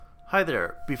Hi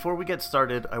there. Before we get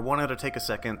started, I wanted to take a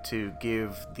second to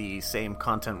give the same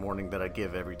content warning that I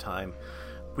give every time.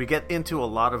 We get into a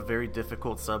lot of very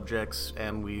difficult subjects,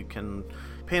 and we can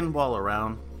pinball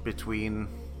around between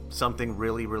something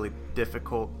really, really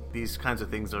difficult. These kinds of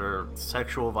things are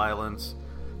sexual violence,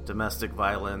 domestic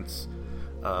violence,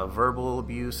 verbal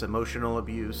abuse, emotional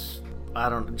abuse.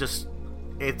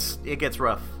 It gets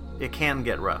rough. It can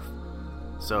get rough.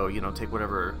 So, take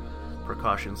whatever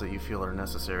precautions that you feel are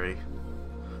necessary.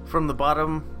 From the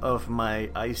bottom of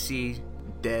my icy,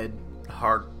 dead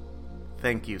heart,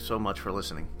 thank you so much for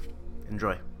listening.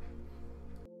 Enjoy.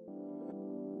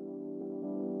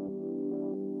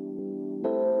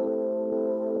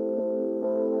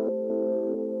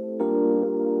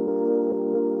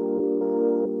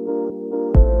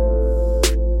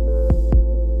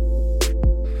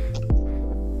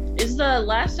 Is the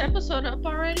last episode up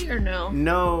already or no?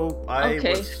 No, I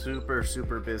was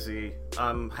super busy.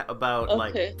 I'm about I'm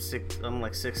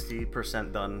like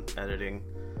 60% done editing.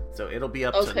 So it'll be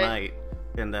up tonight,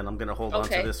 and then I'm going to hold on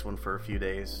to this one for a few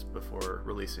days before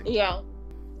releasing. Yeah.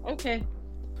 Okay.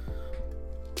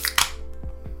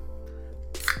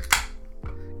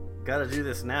 Gotta do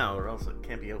this now, or else it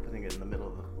can't be opening it in the middle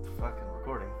of the fucking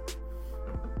recording.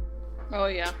 Oh,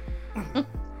 yeah.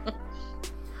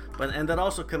 And that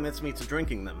also commits me to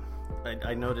drinking them.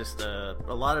 I noticed a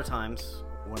lot of times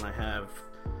when I have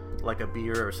like a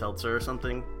beer or seltzer or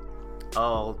something,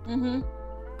 I'll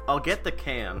get the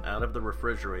can out of the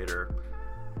refrigerator.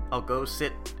 I'll go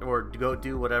sit or go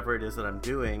do whatever it is that I'm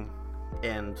doing,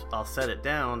 and I'll set it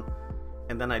down,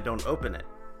 and then I don't open it.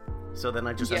 So then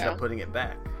I just end up putting it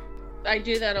back. I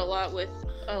do that a lot with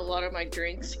a lot of my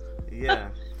drinks. Yeah.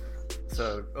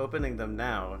 So opening them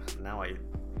now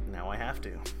I have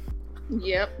to.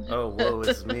 Yep. Oh, woe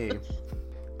is me. Did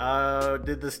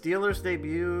the Steelers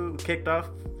debut kicked off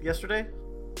yesterday?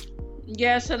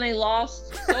 Yes, and they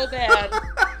lost so bad.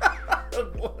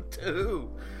 What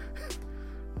to?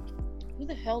 Who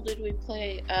the hell did we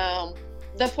play?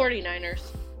 The 49ers.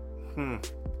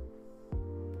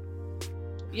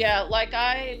 Yeah, like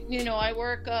I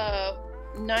work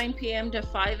 9 p.m. to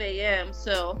 5 a.m.,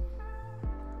 so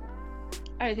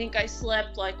I think I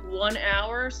slept like 1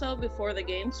 hour or so before the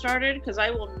game started, because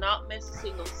I will not miss a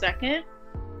single second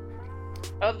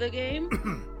of the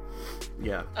game.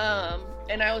 Yeah.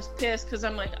 And I was pissed because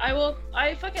I'm like,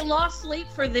 I fucking lost sleep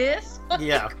for this.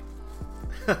 Yeah.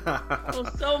 I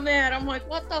was so mad. I'm like,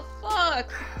 what the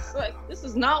fuck? It's like, this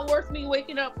is not worth me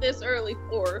waking up this early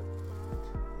for.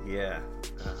 Yeah.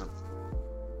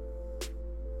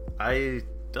 I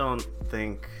don't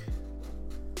think...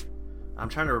 I'm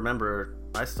trying to remember.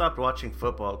 I stopped watching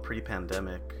football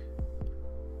pre-pandemic.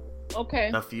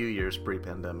 Okay. A few years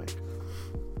pre-pandemic.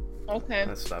 Okay.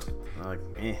 I stopped. I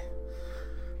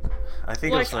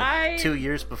think it was like 2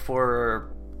 years before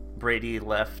Brady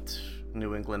left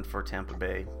New England for Tampa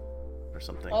Bay or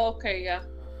something. Okay, yeah.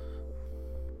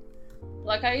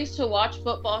 Like, I used to watch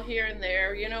football here and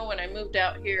there, when I moved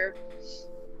out here.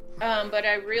 But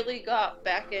I really got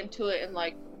back into it in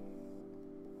like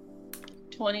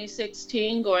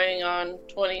 2016 going on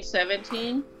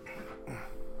 2017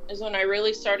 is when I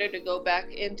really started to go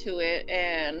back into it,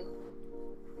 and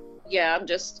yeah, I'm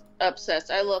just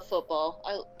obsessed. I love football.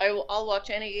 I'll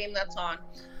watch any game that's on.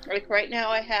 Like right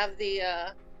now I have the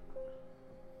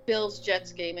Bills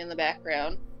Jets game in the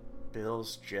background.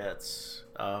 Bills Jets.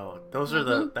 Oh, those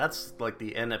are that's like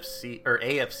the NFC or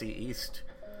AFC East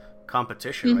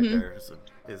competition right there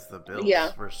is the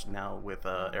Bills versus now with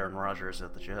Aaron Rodgers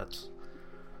at the Jets.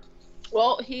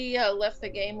 Well, he left the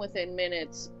game within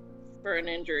minutes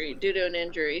due to an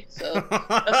injury. So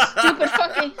a stupid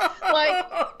fucking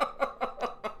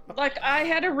like I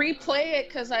had to replay it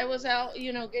because I was out,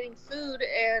 getting food,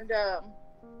 and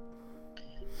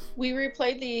we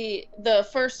replayed the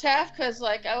first half because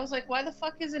I was like, why the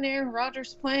fuck isn't Aaron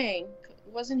Rodgers playing?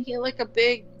 Wasn't he like a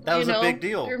big? That was a big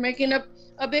deal. You're making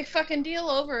a big fucking deal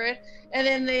over it, and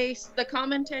then the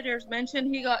commentators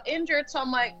mentioned he got injured, so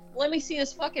I'm like, let me see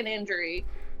his fucking injury.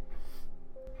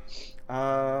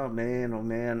 Oh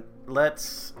man,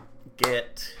 let's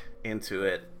get into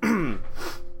it.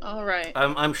 All right.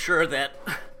 I'm sure that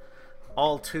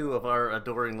all two of our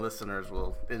adoring listeners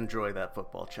will enjoy that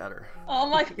football chatter. Oh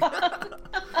my god.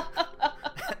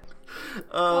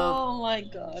 Oh my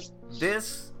god.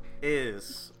 This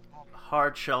is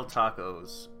Hard Shell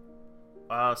Tacos,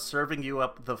 serving you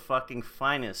up the fucking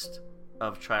finest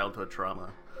of childhood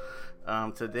trauma.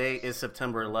 Today is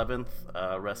September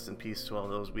 11th. Rest in peace to all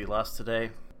those we lost today.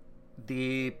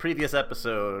 The previous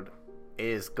episode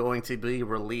is going to be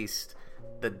released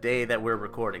the day that we're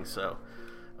recording, so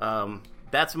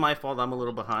that's my fault. I'm a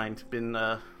little behind. Been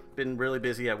really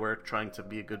busy at work trying to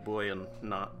be a good boy and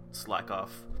not slack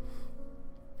off.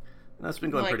 And that's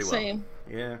been going pretty well. Same.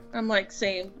 Yeah. I'm like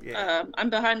same. Yeah. I'm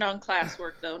behind on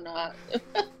classwork though, not.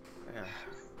 Yeah.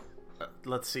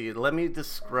 Let's see. Let me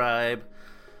describe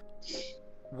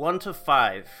 1 to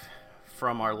 5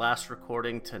 from our last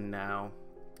recording to now.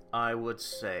 I would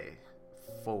say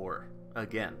 4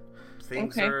 again.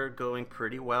 Things are going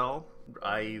pretty well.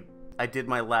 I did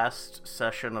my last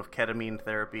session of ketamine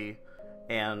therapy,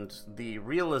 and the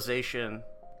realization,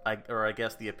 I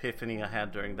guess the epiphany I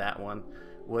had during that one,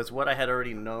 was what I had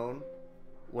already known.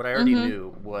 What I already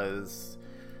knew was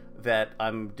that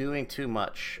I'm doing too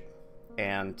much,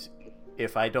 and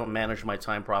if I don't manage my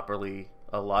time properly,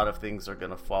 a lot of things are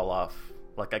going to fall off.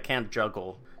 Like, I can't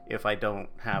juggle if I don't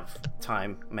have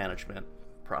time management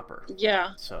proper.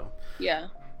 Yeah. So. Yeah.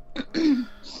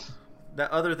 That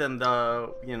other than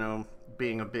the,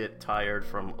 being a bit tired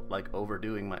from, like,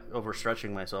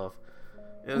 overstretching myself,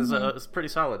 is pretty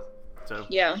solid. So.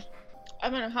 Yeah.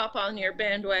 I'm going to hop on your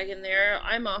bandwagon there.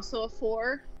 I'm also a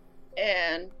 4,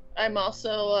 and I'm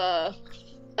also,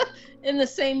 in the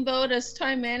same boat as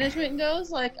time management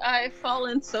goes. Like, I've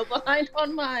fallen so behind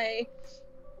on my,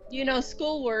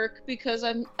 schoolwork because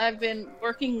I've been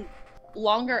working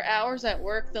longer hours at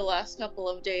work the last couple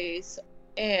of days.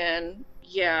 And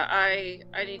yeah, I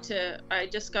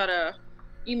just got a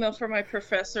email from my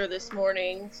professor this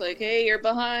morning. It's like, hey, you're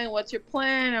behind. What's your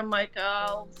plan? I'm like,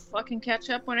 I'll fucking catch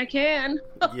up when I can.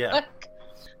 Yeah.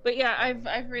 But yeah,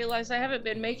 I've realized I haven't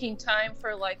been making time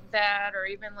for like that, or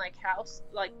even like house,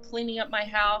 like cleaning up my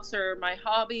house or my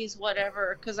hobbies,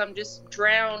 whatever, because I'm just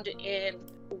drowned in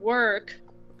work.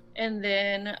 And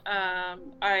then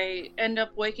I end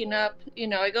up waking up,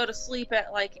 I go to sleep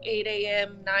at like 8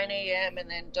 a.m., 9 a.m., and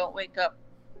then don't wake up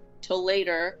till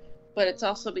later. But it's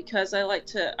also because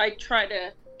I try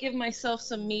to give myself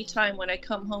some me time when I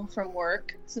come home from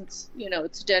work, since,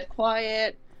 it's dead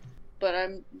quiet. But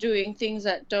I'm doing things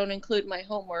that don't include my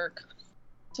homework.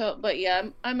 So, but yeah,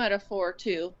 I'm at a 4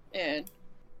 too. And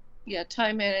yeah,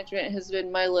 time management has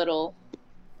been my little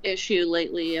issue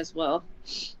lately as well.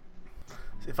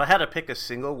 If I had to pick a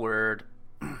single word,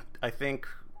 I think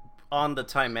on the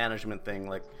time management thing,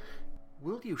 like,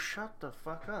 will you shut the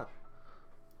fuck up?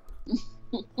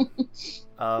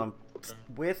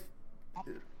 With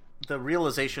the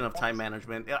realization of time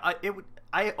management,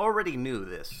 I already knew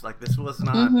this. Like, this was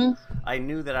not. I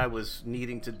knew that I was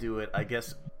needing to do it. I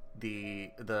guess the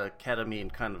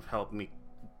ketamine kind of helped me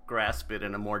grasp it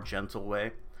in a more gentle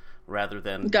way, rather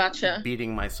than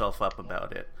beating myself up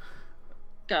about it.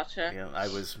 Gotcha. Yeah, I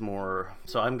was more.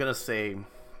 So I'm gonna say,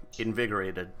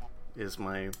 invigorated is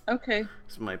my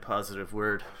positive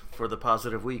word for the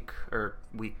positive week, or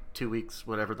week, 2 weeks,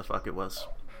 whatever the fuck it was.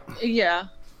 Yeah.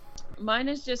 Mine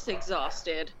is just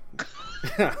exhausted.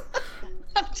 I'm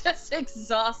just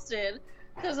exhausted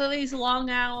because of these long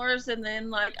hours, and then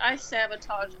like I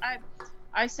sabotage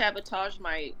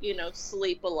my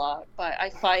sleep a lot, but I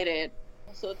fight it,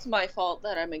 so it's my fault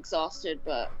that I'm exhausted.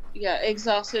 But yeah,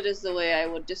 exhausted is the way I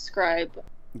would describe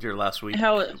your last week.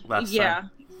 Time.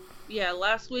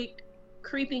 Last week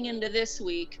creeping into this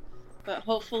week, but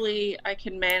hopefully I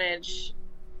can manage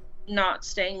not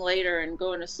staying later and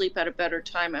going to sleep at a better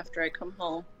time after I come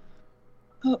home.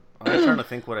 I'm trying to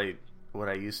think what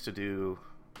I used to do.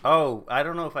 Oh, I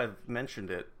don't know if I've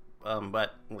mentioned it,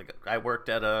 but like I worked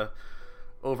at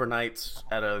overnights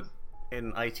at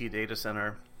an IT data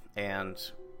center, and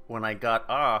when I got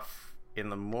off in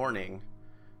the morning,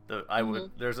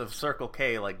 there's a Circle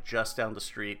K like just down the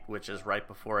street, which is right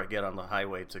before I get on the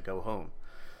highway to go home.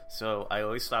 So I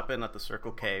always stop in at the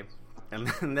Circle K. And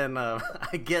then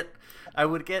I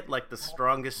would get like the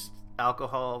strongest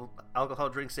alcohol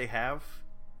drinks they have,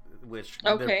 which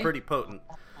they're pretty potent.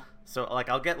 So like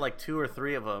I'll get like 2 or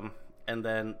 3 of them, and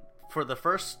then for the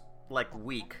first like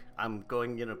week, I'm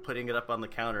going, putting it up on the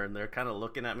counter, and they're kind of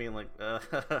looking at me like,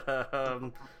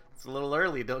 it's a little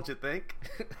early, don't you think?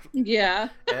 Yeah.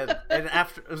 and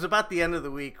after, it was about the end of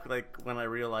the week, like when I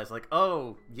realized, like,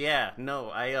 oh yeah,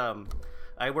 no,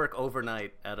 I work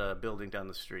overnight at a building down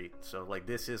the street, so like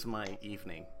this is my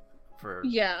evening for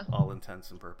all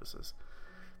intents and purposes.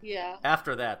 Yeah.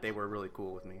 After that, they were really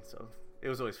cool with me, so it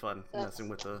was always fun messing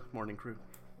with the morning crew.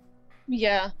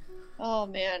 Yeah. Oh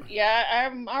man. Yeah,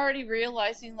 I'm already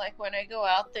realizing like when I go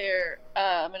out there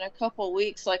in a couple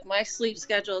weeks, like my sleep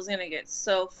schedule is gonna get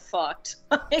so fucked.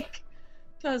 Like,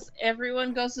 because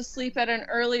everyone goes to sleep at an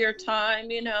earlier time,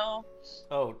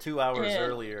 Oh, 2 hours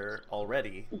earlier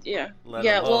already. Yeah. Let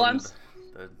yeah. alone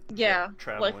Well, the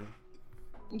traveling. Like,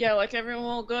 Yeah, like everyone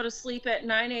will go to sleep at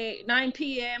 9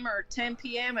 p.m. or 10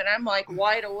 p.m. and I'm like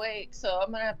wide awake, so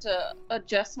I'm gonna have to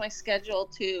adjust my schedule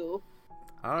to,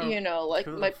 like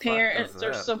who the my fuck does parents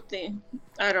or that? something.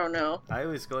 I don't know. I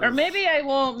always go Or to. maybe I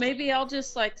won't. Maybe I'll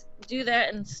just like do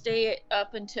that and stay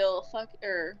up until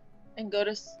and go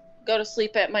to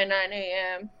sleep at my 9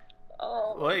 a.m.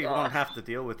 Oh Well, my you won't gosh. have to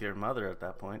deal with your mother at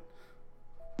that point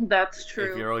That's if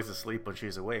true. you're always asleep when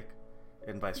she's awake,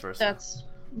 and vice versa.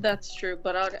 That's true,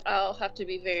 but I'll have to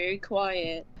be very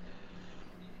quiet.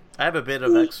 I have a bit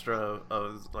of extra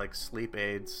of like sleep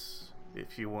aids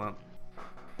if you want.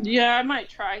 Yeah, I might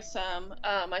try some.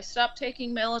 I stopped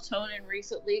taking melatonin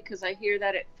recently because I hear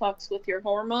that it fucks with your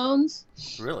hormones.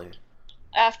 Really?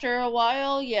 After a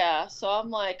while, yeah. So I'm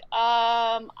like,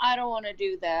 I don't want to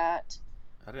do that.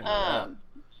 I didn't know that. Um,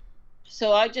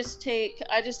 so I just take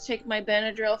my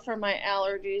Benadryl for my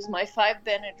allergies, my 5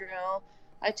 Benadryl.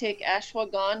 I take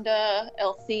ashwagandha,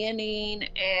 L-theanine,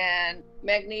 and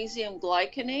magnesium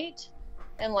glycinate.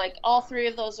 And like all three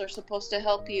of those are supposed to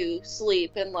help you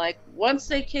sleep. And like once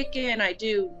they kick in, I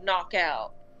do knock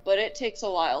out. But it takes a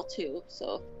while too.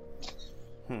 So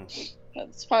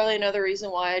that's probably another reason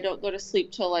why I don't go to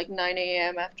sleep till like 9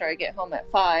 a.m. after I get home at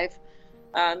 5.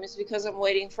 Is because I'm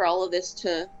waiting for all of this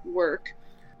to work.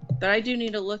 But I do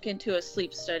need to look into a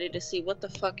sleep study to see what the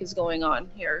fuck is going on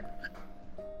here.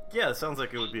 Yeah, it sounds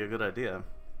like it would be a good idea.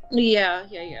 Yeah.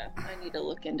 I need to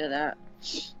look into that.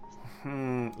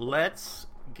 Let's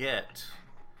get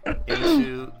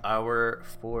into our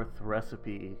fourth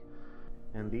recipe.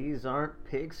 And these aren't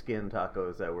pigskin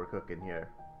tacos that we're cooking here.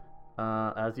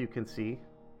 As you can see,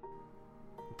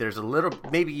 there's a little,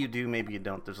 maybe you do, maybe you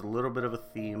don't. There's a little bit of a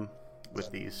theme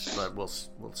with these, but we'll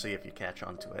see if you catch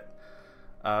on to it.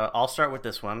 I'll start with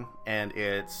this one, and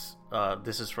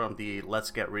this is from the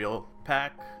Let's Get Real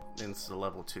pack, and it's the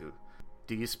level 2.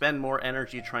 Do you spend more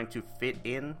energy trying to fit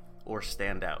in or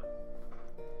stand out?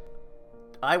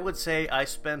 I would say I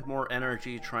spend more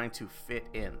energy trying to fit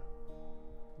in,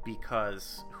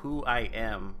 because who I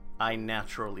am, I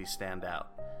naturally stand out.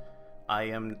 I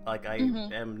am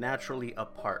naturally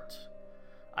apart.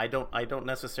 I don't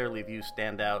necessarily view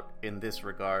stand out in this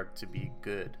regard to be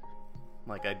good.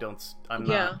 Like I'm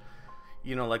not,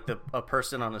 like a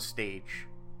person on a stage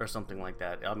or something like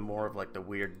that. I'm more of like the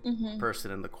weird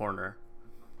person in the corner.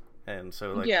 And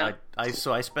so like I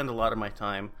spend a lot of my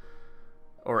time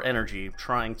or energy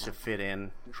trying to fit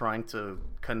in, trying to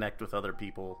connect with other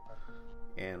people,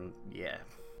 and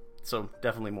so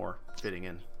definitely more fitting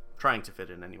in, trying to fit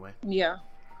in anyway. Yeah.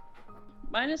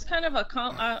 Mine is kind of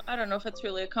I don't know if it's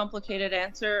really a complicated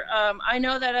answer. I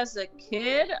know that as a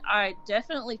kid, I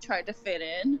definitely tried to fit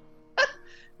in,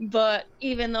 but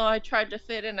even though I tried to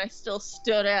fit in, I still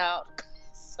stood out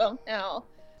somehow.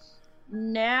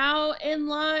 Now in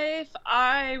life,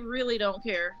 I really don't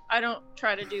care. I don't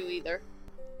try to do either.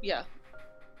 Yeah,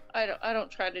 I don't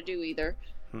try to do either.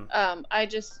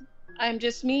 I'm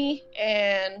just me,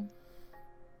 and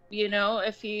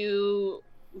if you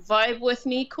vibe with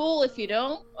me, cool. If you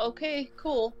don't, okay,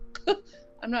 cool.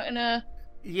 I'm not gonna.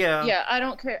 Yeah, I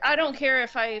don't care. I don't care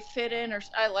if I fit in or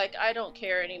I don't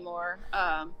care anymore.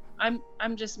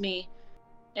 I'm just me,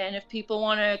 and if people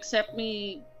want to accept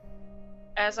me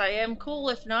as I am, cool.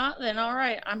 If not, then all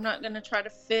right. I'm not gonna try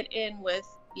to fit in with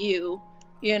you.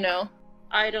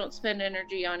 I don't spend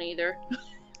energy on either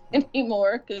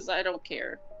anymore because I don't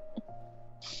care.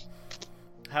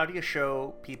 How do you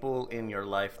show people in your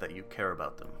life that you care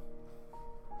about them?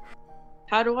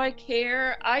 How do I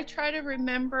care? I try to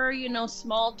remember,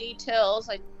 small details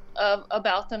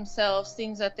about themselves,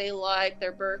 things that they like,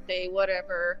 their birthday,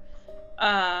 whatever.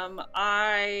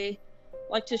 I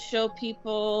like to show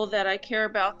people that I care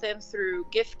about them through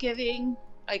gift giving.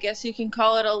 I guess you can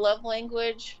call it a love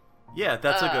language. Yeah,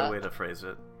 that's a good way to phrase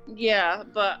it. Yeah,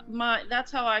 but that's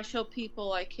how I show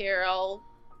people I care. I'll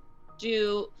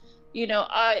do,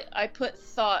 I put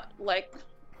thought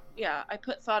I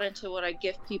put thought into what I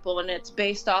gift people, and it's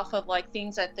based off of like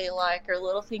things that they like or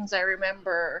little things I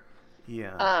remember.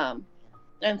 Yeah.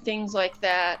 And things like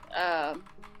that.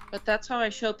 But that's how I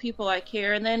show people I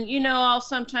care. And then, I'll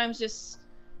sometimes just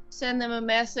send them a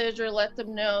message or let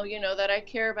them know, that I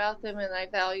care about them and I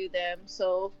value them.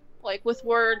 So like with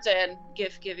words and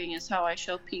gift giving is how I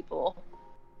show people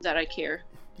that I care.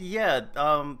 Yeah,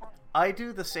 I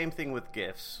do the same thing with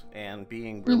gifts and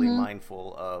being really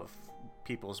mindful of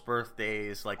people's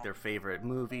birthdays, like their favorite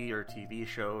movie or TV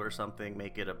show or something,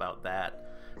 make it about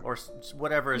that, or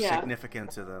whatever is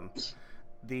significant to them.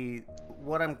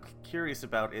 What I'm curious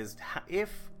about is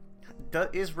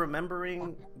is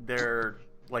remembering their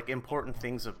like important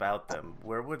things about them,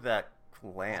 where would that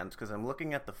land, because I'm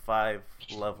looking at the 5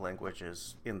 love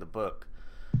languages in the book,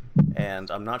 and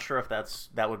I'm not sure if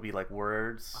that would be like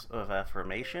words of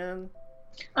affirmation.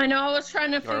 I know, I was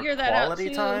trying to figure that out too.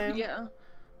 Quality time? Yeah.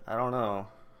 I don't know.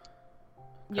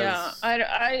 Yeah,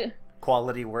 I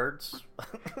quality words.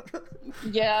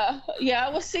 Yeah, I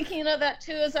was thinking of that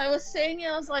too as I was saying it.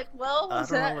 I was like, well, does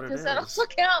that also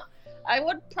count? I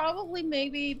would probably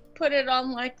maybe put it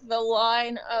on like the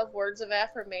line of words of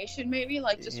affirmation, maybe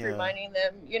like just reminding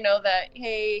them, that,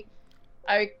 hey,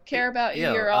 I care about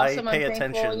you. You're awesome. I pay I'm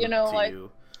thankful. attention to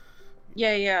you.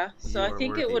 Yeah. So I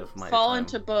think it would fall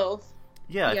into both.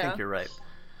 Yeah, I think you're right.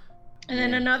 And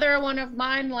then another one of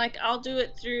mine, like I'll do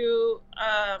it through,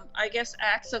 I guess,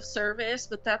 acts of service,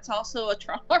 but that's also a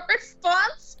trauma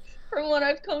response from what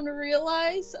I've come to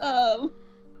realize.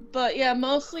 But yeah,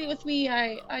 mostly with me,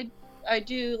 I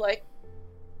do like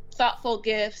thoughtful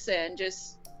gifts and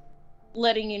just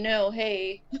letting you know,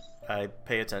 hey, I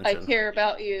pay attention. I care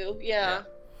about you. Yeah.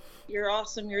 You're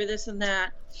awesome. You're this and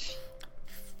that.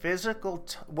 Physical.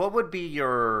 What would be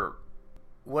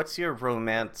what's your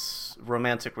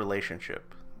romantic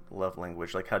relationship love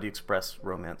language? Like, how do you express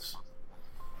romance?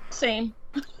 Same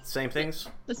things?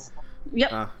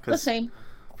 Yep. The same.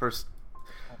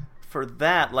 For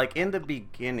that, like in the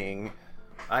beginning,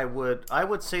 I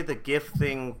would say the gift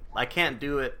thing, I can't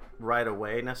do it right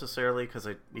away necessarily, because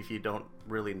if you don't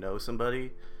really know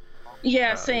somebody.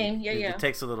 Yeah, same. It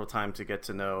takes a little time to get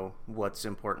to know what's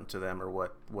important to them or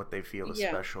what they feel is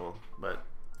special. But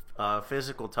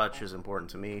physical touch is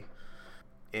important to me,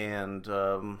 and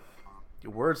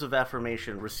words of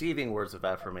affirmation, receiving words of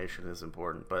affirmation is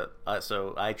important. But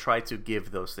so I try to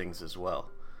give those things as well.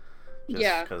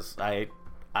 Because I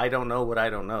don't know what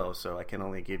I don't know, so I can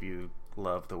only give you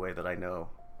love the way that I know,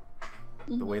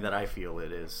 the way that I feel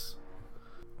it is.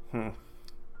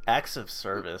 Acts of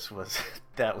service was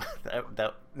that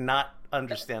not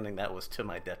understanding that was to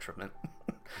my detriment.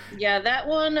 Yeah, that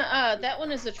one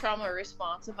is a trauma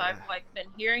response. If I've been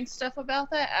hearing stuff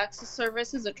about that, acts of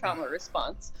service is a trauma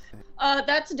response.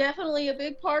 That's definitely a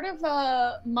big part of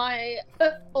my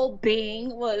whole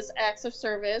being was acts of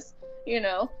service.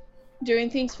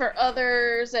 Doing things for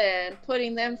others and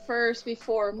putting them first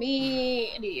before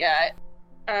me. Yeah,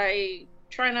 I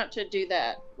try not to do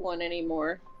that one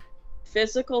anymore.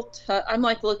 Physical touch. I'm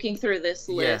like looking through this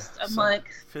list. I'm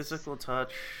like physical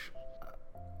touch.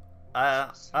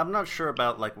 I'm not sure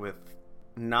about like with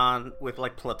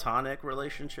like platonic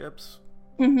relationships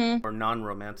or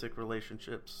non-romantic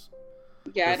relationships.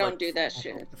 Yeah, I don't do that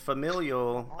shit.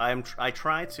 Familial. I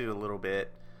try to a little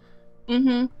bit.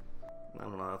 I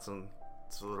don't know.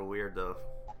 It's a little weird though.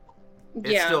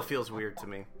 It still feels weird to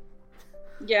me.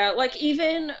 Yeah, like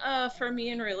even for me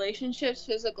in relationships,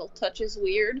 physical touch is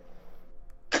weird.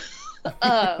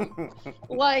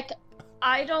 Like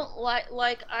I don't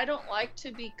like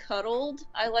to be cuddled.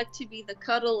 I like to be the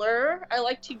cuddler. I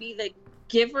like to be the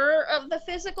giver of the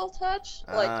physical touch.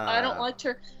 Like I don't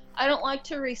like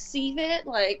to receive it.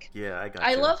 Like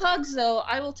I love hugs though.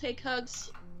 I will take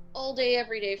hugs all day,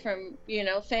 every day from,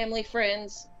 family,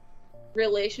 friends,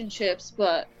 relationships.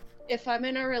 But if I'm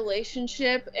in a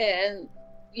relationship and,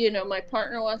 my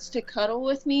partner wants to cuddle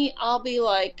with me, I'll be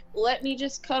like, let me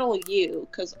just cuddle you,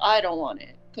 because I don't want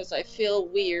it. Because I feel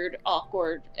weird,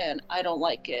 awkward, and I don't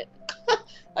like it.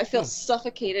 I feel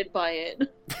suffocated by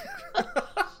it.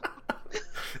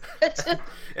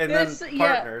 And then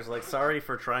partners like, sorry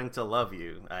for trying to love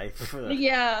you.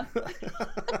 Yeah.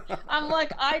 I'm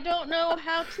like, I don't know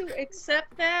how to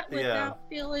accept that without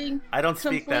feeling I don't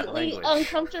speak that language.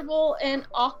 Uncomfortable and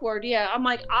awkward. Yeah, I'm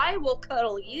like, I will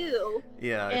cuddle you.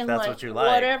 Yeah, if and that's like, what you like.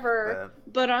 Whatever.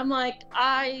 But I'm like,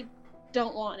 I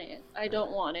don't want it. I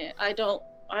don't want it. I don't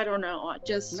know. I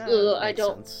just I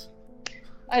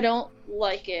don't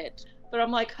like it. But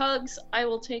I'm like, hugs, I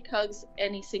will take hugs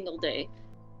any single day.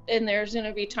 And there's going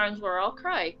to be times where I'll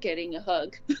cry getting a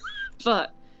hug.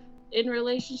 But in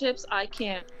relationships, I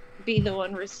can't be the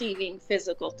one receiving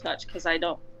physical touch because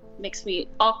makes me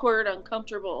awkward,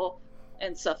 uncomfortable,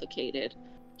 and suffocated.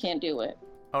 Can't do it.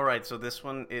 All right, so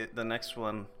the next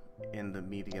one in the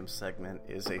medium segment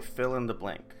is a fill in the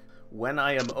blank. When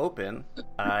I am open,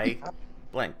 I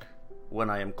blank. When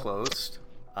I am closed,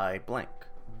 I blank.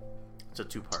 It's a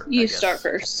two-part. You start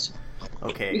first.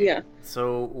 Okay. Yeah.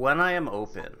 So when I am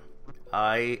open,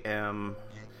 I'm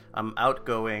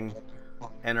outgoing,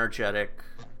 energetic,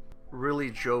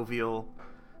 really jovial,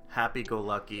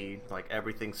 happy-go-lucky, like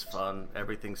everything's fun,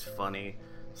 everything's funny.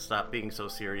 Stop being so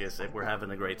serious. We're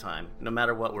having a great time, no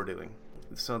matter what we're doing.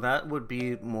 So that would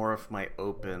be more of my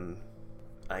open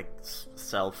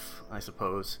self, I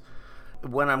suppose.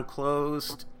 When I'm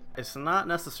closed, It's not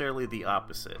necessarily the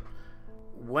opposite.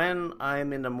 When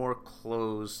I'm in a more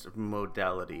closed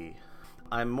modality,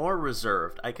 I'm more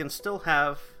reserved. I can still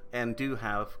have and do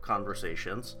have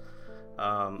conversations.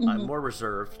 I'm more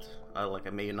reserved. Like, I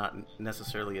may not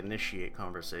necessarily initiate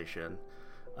conversation.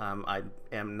 I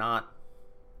am not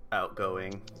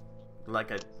outgoing.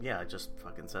 Like, I just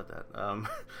fucking said that.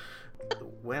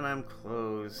 When I'm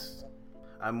closed,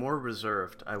 I'm more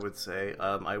reserved, I would say.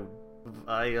 I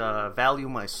value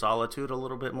my solitude a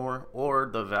little bit more, or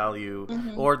the value,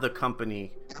 or the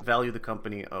company, value the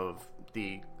company of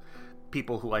the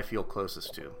people who I feel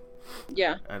closest to.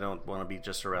 Yeah. I don't want to be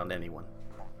just around anyone.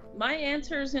 My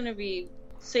answer is going to be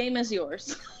same as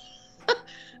yours.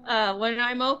 When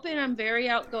I'm open, I'm very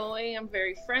outgoing. I'm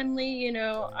very friendly.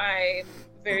 I'm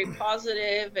very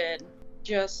positive and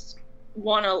just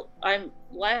I'm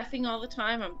laughing all the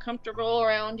time. I'm comfortable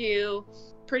around you.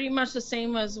 Pretty much the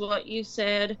same as what you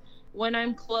said. When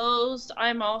I'm closed,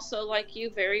 I'm also like you,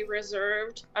 very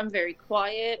reserved. I'm very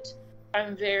quiet.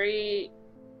 I'm very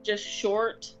just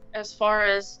short as far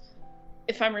as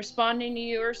if I'm responding to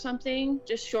you or something,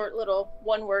 just short little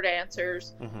one-word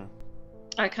answers.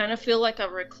 I kind of feel like a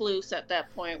recluse at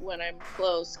that point when I'm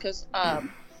close, because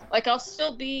like I'll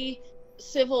still be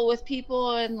civil with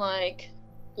people, and like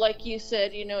you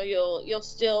said, you'll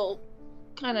still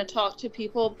kind of talk to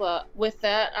people, but with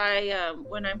that, I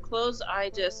when I'm close,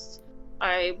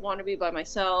 I want to be by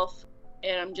myself,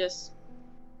 and I'm just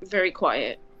very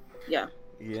quiet. Yeah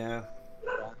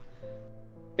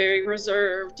Very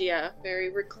reserved. Very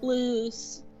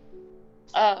recluse.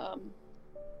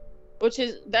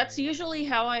 That's usually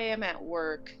how I am at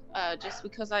work, just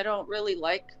because I don't really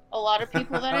like a lot of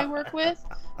people that I work with,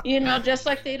 just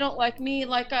like they don't like me,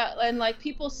 and like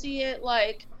people see it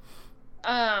like,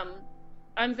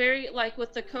 I'm very, like,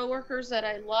 with the coworkers that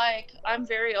I like, I'm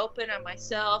very open at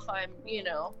myself. I'm,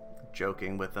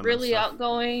 joking with them, really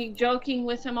outgoing, joking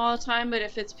with them all the time. But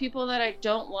if it's people that I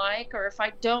don't like, or if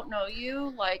I don't know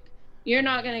you, like, you're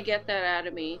not going to get that out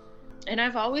of me. And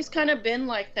I've always kind of been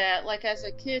like that, like as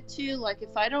a kid too. Like,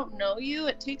 if I don't know you,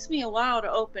 it takes me a while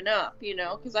to open up,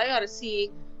 because I got to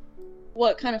see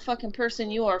what kind of fucking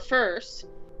person you are first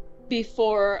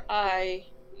before I,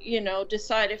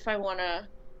 decide if I want to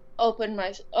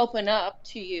open up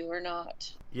to you or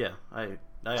not. Yeah, I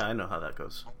know how that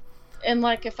goes. And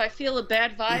like, if I feel a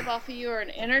bad vibe off of you or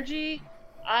an energy,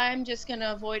 I'm just going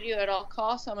to avoid you at all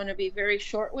costs. I'm going to be very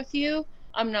short with you.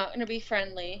 I'm not going to be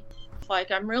friendly. Like,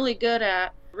 I'm really good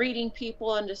at reading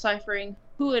people and deciphering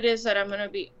who it is that I'm going to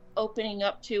be opening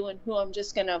up to and who I'm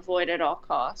just going to avoid at all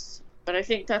costs. But I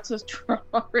think that's a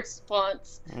trauma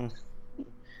response.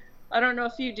 I don't know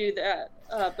if you do that,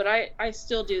 but I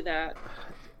still do that.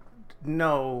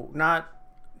 No, not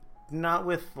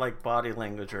with like body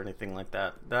language or anything like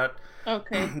that.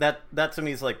 Okay. That to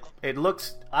me is like,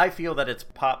 I feel that it's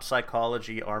pop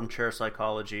psychology, armchair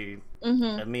psychology.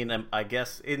 I mean, I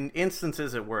guess in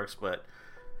instances it works, but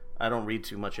I don't read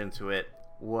too much into it.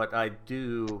 What I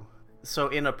do, so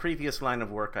in a previous line of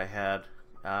work I had,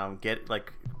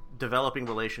 developing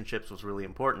relationships was really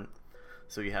important.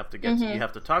 So you have to you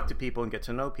have to talk to people and get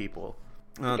to know people,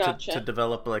 Gotcha. to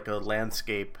develop like a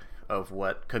landscape of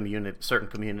what certain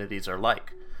communities are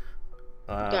like.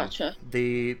 Gotcha.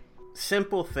 The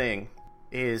simple thing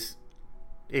is,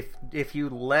 if you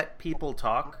let people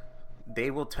talk,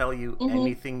 they will tell you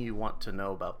anything you want to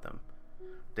know about them.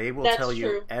 They will tell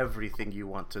you everything you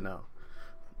want to know.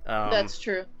 That's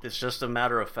true. It's just a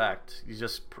matter of fact. You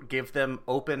just give them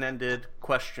open-ended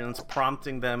questions, prompt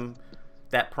them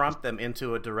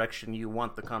into a direction you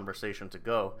want the conversation to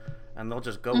go, and they'll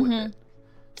just go with it.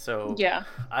 So yeah.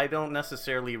 I don't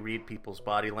necessarily read people's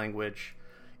body language.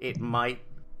 It might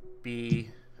be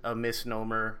a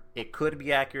misnomer. It could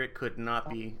be accurate, could not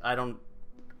be. I don't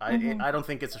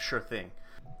think it's a sure thing.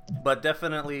 But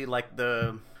definitely like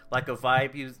a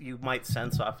vibe you might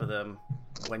sense off of them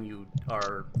when you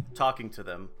are talking to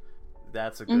them.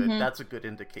 That's a good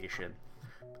indication.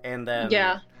 And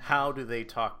then how do they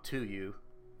talk to you?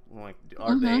 Like,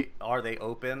 are they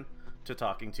open to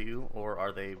talking to you, or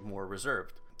are they more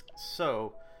reserved?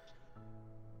 So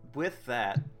with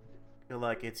that,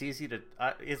 like, it's easy to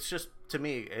it's just, to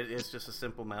me, it's just a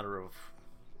simple matter of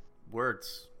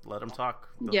words. Let them talk.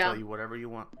 They'll tell you whatever you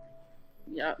want.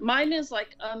 Yeah, mine is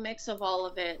like a mix of all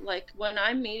of it. Like, when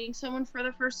I'm meeting someone for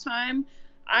the first time,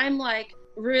 I'm like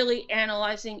really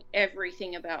analyzing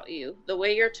everything about you. The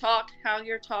way you talk, how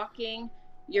you're talking,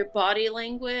 your body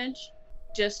language.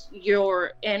 just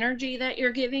your energy that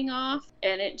you're giving off,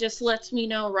 and it just lets me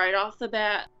know right off the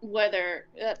bat whether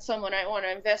that's someone I want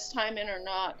to invest time in or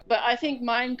not. But I think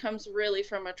mine comes really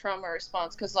from a trauma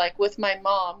response, because like with my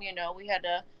mom, you know, we had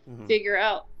to figure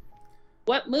out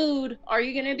what mood are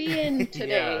you going to be in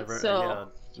today.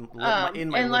 In my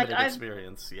and limited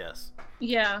experience, yes.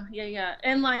 Yeah.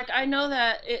 And like I know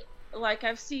that it, like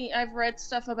I've read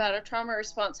stuff about a trauma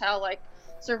response, how like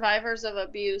survivors of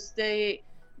abuse, they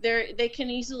can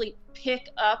easily pick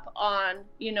up on,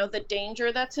 you know, the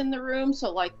danger that's in the room.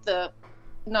 So like the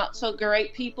not so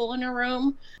great people in a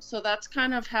room. So that's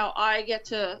kind of how I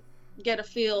get a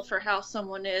feel for how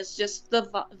someone is, just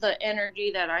the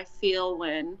energy that I feel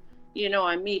when, you know,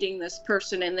 I'm meeting this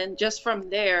person. And then just from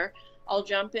there, I'll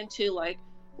jump into like,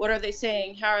 what are they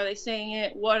saying? How are they saying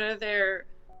it? What are their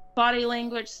body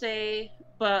language say?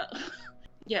 But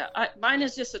yeah, mine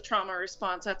is just a trauma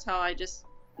response. That's how I just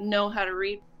know how to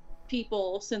read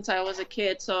people since I was a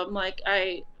kid. So I'm like,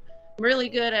 I'm really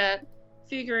good at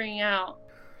figuring out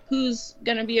who's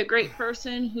gonna be a great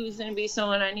person, who's gonna be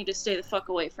someone I need to stay the fuck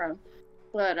away from.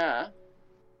 But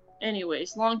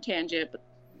anyways, long tangent. But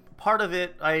part of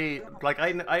it, I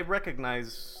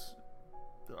recognize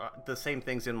the same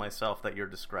things in myself that you're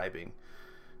describing.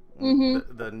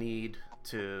 The need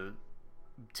to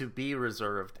be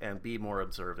reserved and be more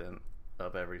observant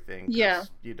of everything. Yeah.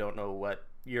 You don't know what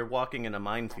you're walking in a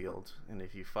minefield, and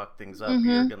if you fuck things up,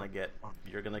 you're gonna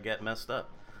get messed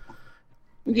up.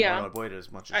 You want to avoid it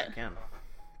as much as you can.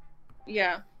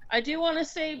 Yeah. I do want to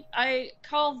say I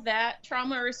call that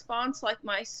trauma response like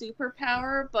my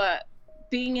superpower, but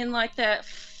being in like that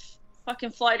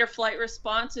fucking flight or flight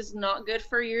response is not good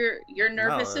for your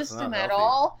nervous system at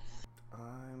all.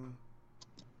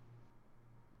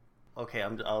 Okay,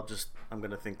 I'm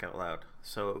gonna think out loud.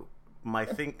 So my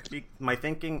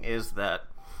thinking is that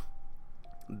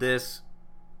this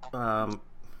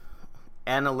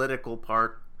analytical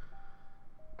part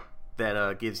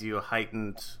that gives you a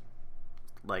heightened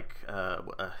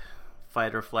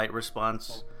fight or flight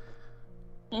response.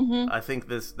 I think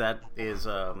that is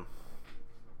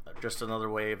just another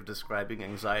way of describing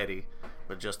anxiety,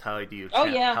 but just how do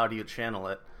you channel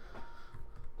it?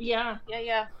 Yeah,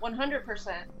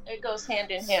 100%. It goes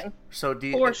hand in hand. So do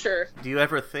you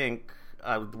ever think,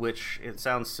 which it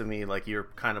sounds to me like you're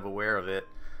kind of aware of it,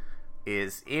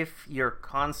 is if you're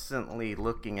constantly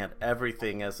looking at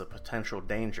everything as a potential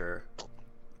danger,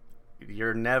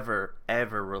 you're never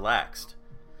ever relaxed.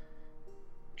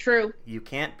 True. You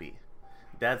can't be.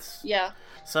 That's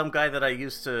some guy that I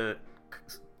used to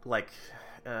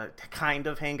kind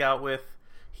of hang out with.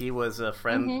 He was a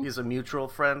friend. He's a mutual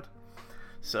friend.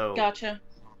 So gotcha.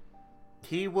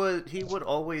 He would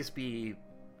always be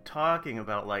talking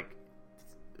about like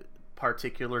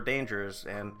particular dangers,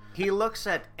 and he looks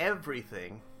at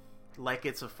everything like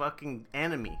it's a fucking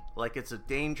enemy, like it's a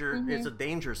danger. It's a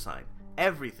danger sign.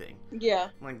 Everything. Yeah.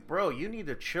 I'm like, bro, you need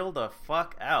to chill the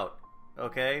fuck out.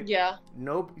 Okay? Yeah.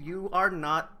 No, you are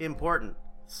not important.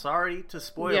 Sorry to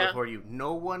spoil it for you.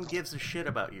 No one gives a shit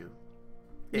about you.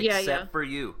 Except for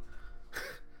you.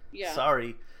 Yeah.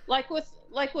 Sorry. Like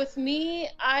with me,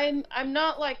 I'm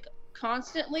not like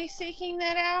constantly seeking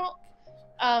that out.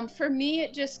 For me,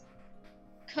 it just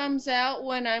comes out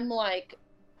when I'm like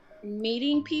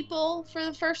meeting people for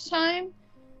the first time.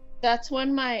 That's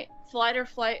when my fight or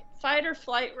flight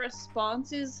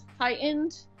response is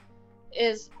heightened.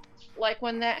 Is like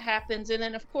when that happens. And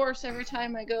then of course every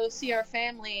time I go see our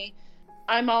family,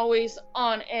 I'm always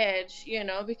on edge, you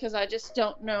know, because I just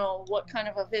don't know what kind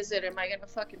of a visit am I gonna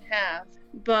fucking have.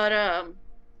 But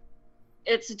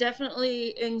it's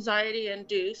definitely anxiety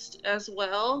induced as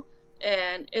well,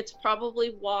 and it's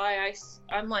probably why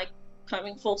I'm like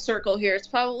coming full circle here. It's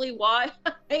probably why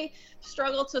I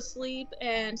struggle to sleep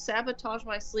and sabotage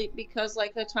my sleep, because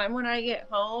like the time when I get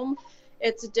home,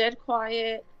 it's dead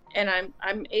quiet and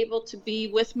I'm able to be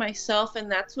with myself, and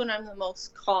that's when I'm the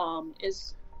most calm,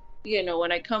 is, you know,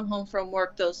 when I come home from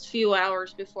work, those few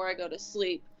hours before I go to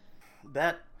sleep.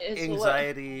 That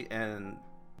anxiety and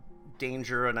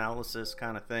danger analysis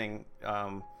kind of thing,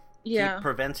 keep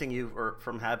preventing you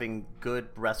from having good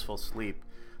restful sleep.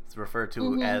 It's referred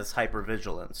to as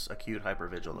hypervigilance, acute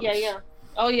hypervigilance. Yeah.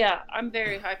 Oh yeah, I'm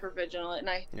very hypervigilant,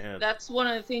 and that's one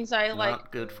of the things I like.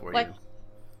 Not good for you.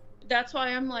 that's why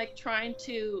I'm like trying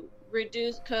to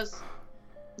reduce, because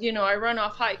you know I run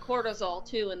off high cortisol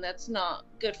too, and that's not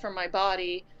good for my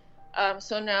body.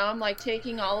 So now I'm like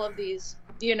taking all of these,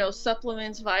 you know,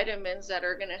 supplements, vitamins that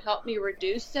are going to help me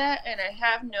reduce that. And I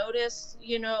have noticed,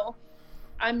 you know,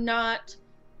 I'm not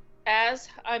as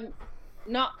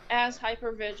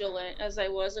hypervigilant as I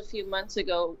was a few months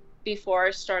ago, before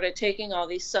I started taking all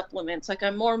these supplements. Like,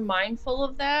 I'm more mindful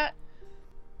of that.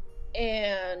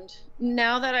 And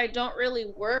now that I don't really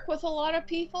work with a lot of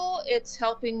people, it's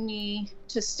helping me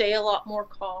to stay a lot more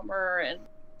calmer. And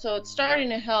so it's starting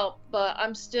to help, but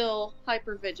I'm still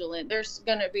hyper vigilant. There's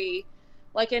going to be,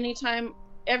 like, anytime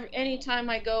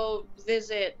I go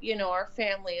visit, our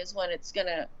family is when it's going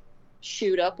to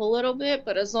shoot up a little bit.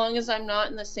 But as long as I'm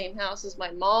not in the same house as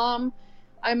my mom,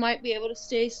 I might be able to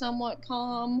stay somewhat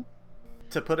calm.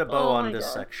 To put a bow on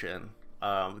this section,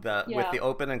 with the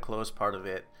open and closed part of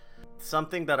it,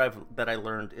 something that I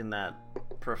learned in that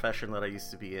profession that I used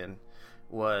to be in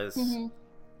was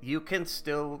you can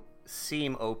still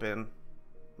seem open,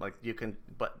 like you can,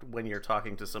 but when you're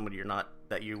talking to somebody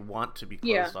that you want to be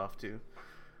closed off to,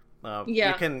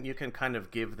 you can kind of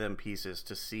give them pieces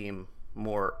to seem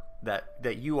more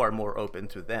that you are more open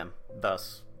to them,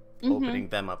 thus opening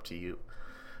them up to you.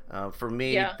 For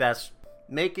me, that's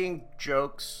making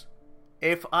jokes.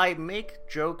 If I make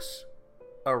jokes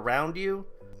around you,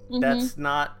 that's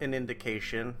not an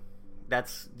indication.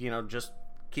 That's, just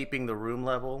keeping the room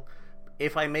level.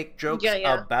 If I make jokes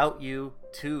about you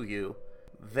to you,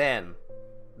 then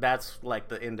that's like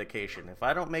the indication. If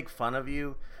I don't make fun of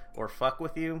you or fuck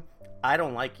with you, I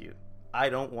don't like you. I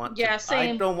don't want to.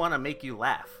 Same. I don't want to make you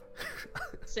laugh.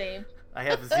 Same. I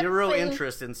have zero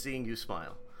interest in seeing you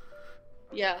smile.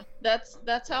 Yeah,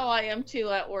 that's how I am too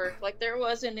at work. Like, there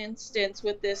was an instance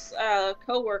with this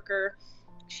coworker.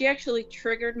 She actually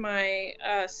triggered my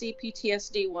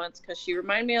CPTSD once because she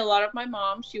reminded me a lot of my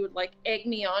mom. She would, like, egg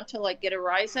me on to, like, get a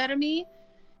rise out of me.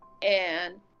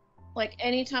 And, like,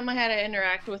 anytime I had to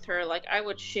interact with her, like, I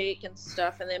would shake and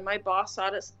stuff. And then my boss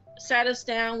sat us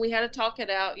down. We had to talk it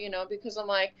out, because I'm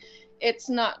like, it's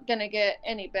not going to get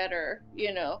any better,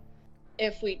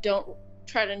 if we don't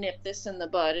try to nip this in the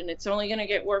bud. And it's only going to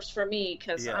get worse for me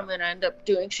because I'm going to end up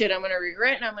doing shit I'm going to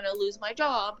regret, and I'm going to lose my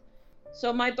job.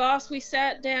 So my boss, we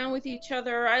sat down with each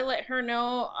other. I let her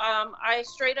know. I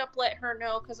straight up let her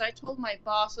know, because I told my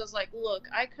boss, I was like, look,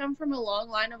 I come from a long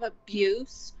line of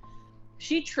abuse.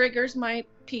 She triggers my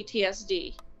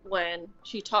PTSD when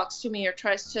she talks to me or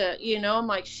tries to, I'm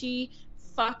like, she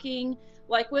fucking,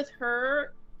 like, with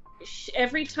her,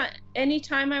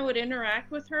 anytime I would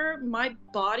interact with her, my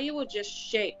body would just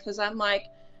shake, because I'm like,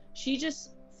 she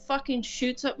just fucking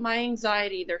shoots up my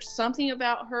anxiety. There's something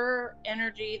about her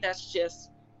energy that's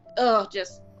just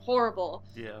horrible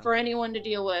for anyone to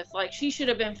deal with. Like, she should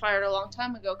have been fired a long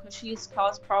time ago, because she's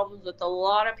caused problems with a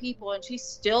lot of people, and she's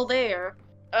still there.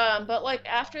 But, like,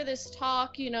 after this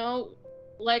talk,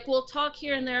 like, we'll talk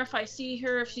here and there if I see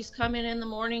her, if she's coming in the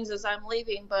mornings as I'm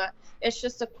leaving, but it's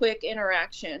just a quick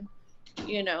interaction,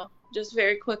 just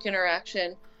very quick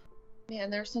interaction.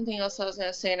 Man, there's something else I was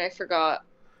going to say and I forgot.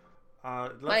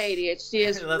 My ADHD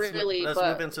is let's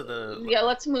move into the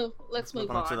let's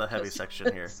move on to the heavy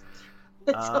section here.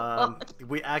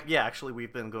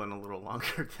 We've been going a little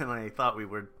longer than I thought we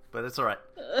would, but it's all right.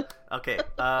 Okay.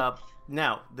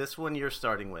 Now this one you're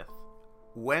starting with.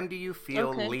 When do you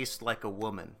feel least like a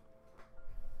woman?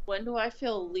 When do I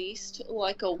feel least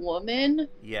like a woman?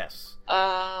 Yes.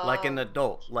 Like an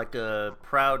adult, like a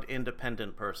proud,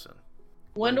 independent person.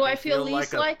 When do I feel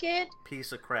least like it?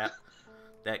 Piece of crap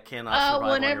that cannot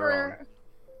survive on your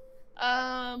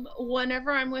own.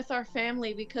 Whenever I'm with our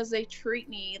family, because they treat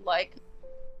me like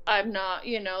I'm not,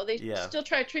 they still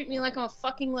try to treat me like I'm a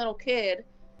fucking little kid.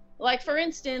 Like, for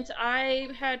instance, I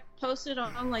had posted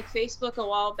on like Facebook a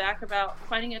while back about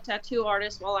finding a tattoo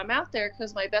artist while I'm out there,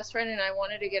 because my best friend and I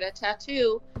wanted to get a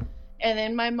tattoo. And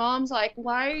then my mom's like,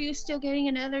 why are you still getting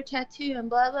another tattoo? And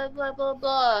blah, blah, blah, blah,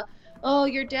 blah. Oh,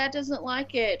 your dad doesn't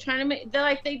like it.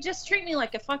 They just treat me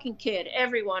like a fucking kid,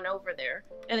 everyone over there.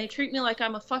 And they treat me like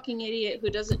I'm a fucking idiot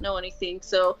who doesn't know anything.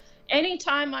 So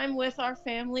anytime I'm with our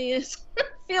family, I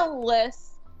feel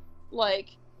less like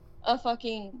a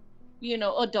fucking,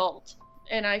 adult.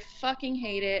 And I fucking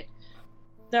hate it.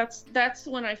 That's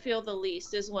when I feel the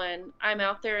least, is when I'm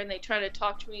out there and they try to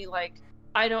talk to me like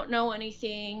I don't know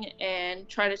anything and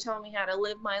try to tell me how to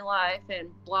live my life and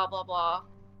blah, blah, blah.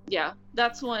 Yeah,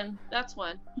 that's one. That's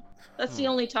the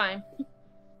only time.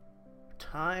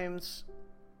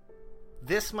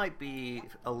 This might be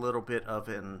a little bit of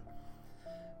an...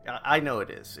 I know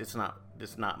it is. It's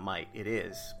not might. It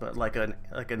is. But like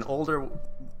an older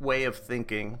way of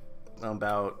thinking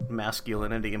about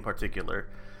masculinity in particular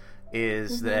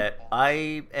is that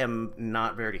I am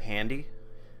not very handy.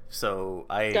 So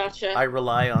I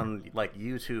rely on like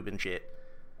YouTube and shit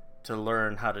to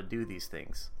learn how to do these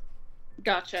things.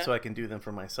 Gotcha. So I can do them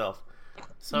for myself.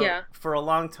 So for a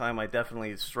long time, I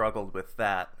definitely struggled with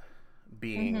that,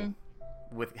 being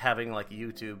with having like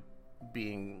YouTube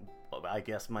being well, I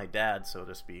guess my dad, so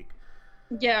to speak.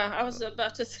 Yeah, I was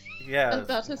about to say. Yeah. I was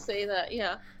about to say that.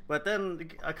 Yeah. But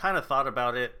then I kind of thought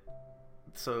about it,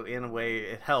 so in a way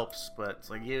it helps. But it's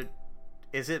like,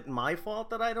 is it my fault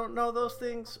that I don't know those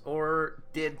things, or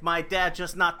did my dad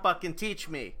just not fucking teach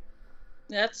me?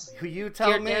 That's you tell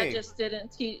your me. Your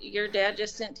dad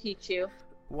just didn't teach you.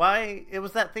 Why? It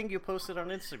was that thing you posted on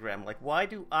Instagram. Like, why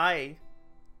do I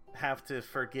have to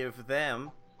forgive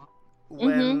them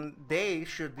when they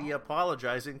should be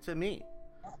apologizing to me?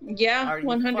 Yeah, Are you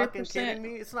 100%. fucking kidding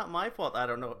me? It's not my fault. I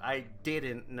don't know. I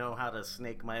didn't know how to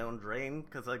snake my own drain,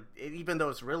 because even though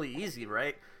it's really easy,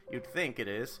 right? You'd think it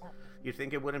is. You'd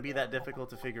think it wouldn't be that difficult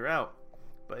to figure out.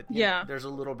 But there's a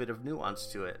little bit of nuance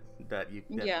to it that you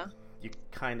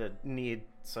kind of need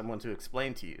someone to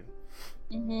explain to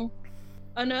you.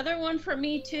 Another one for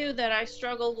me too that I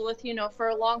struggled with, for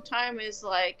a long time is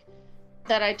like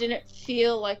that I didn't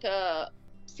feel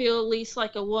at least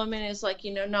like a woman is like,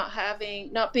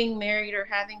 not being married or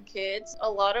having kids.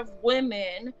 A lot of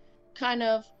women kind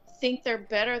of think they're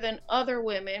better than other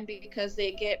women because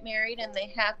they get married and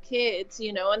they have kids,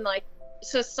 and like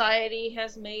society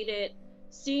has made it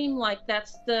seem like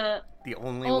that's the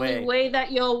only way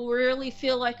that you'll really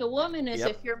feel like a woman is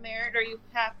if you're married or you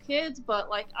have kids. But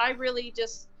like, I really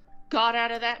just got out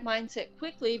of that mindset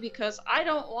quickly because I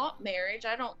don't want marriage.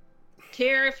 I don't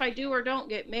care if I do or don't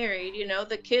get married.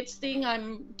 The kids thing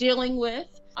I'm dealing with,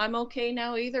 I'm okay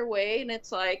now either way. And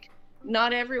it's like,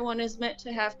 not everyone is meant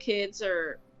to have kids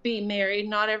or be married.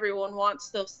 Not everyone wants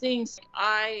those things.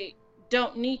 I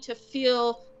don't need to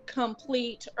feel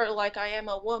complete or like I am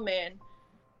a woman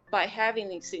by having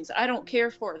these things. I don't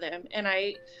care for them. And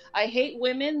I hate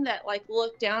women that like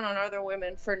look down on other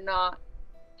women for not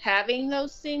having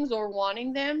those things or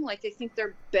wanting them. Like they think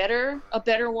they're a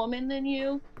better woman than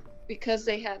you because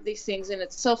they have these things, and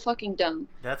it's so fucking dumb.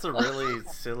 That's a really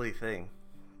silly thing.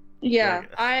 Yeah,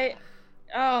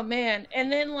 oh man.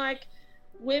 And then like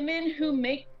women who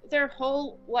make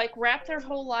wrap their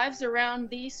whole lives around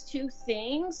these two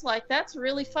things, like that's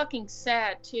really fucking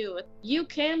sad too. You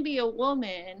can be a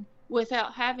woman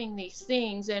without having these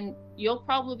things and you'll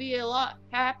probably be a lot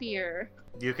happier.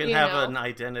 You can have an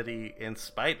identity in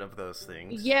spite of those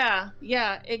things. Yeah,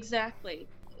 exactly.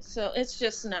 So it's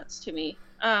just nuts to me.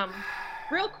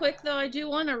 Real quick though, I do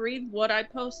want to read what I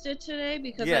posted today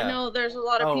because I know there's a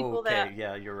lot of people that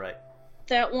you're right,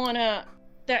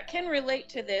 that can relate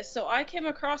to this. So I came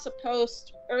across a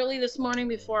post early this morning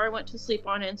before I went to sleep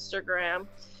on Instagram,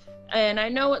 and I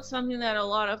know it's something that a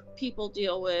lot of people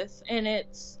deal with, and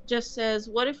it just says,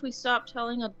 what if we stop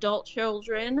telling adult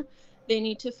children they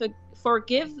need to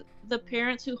forgive the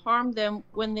parents who harmed them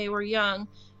when they were young,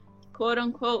 quote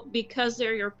unquote, because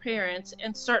they're your parents,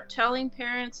 and start telling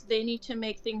parents they need to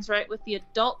make things right with the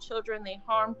adult children they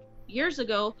harmed years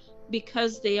ago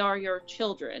because they are your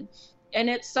children. And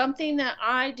it's something that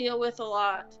I deal with a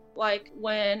lot. Like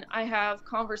when I have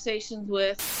conversations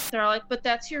they're like, but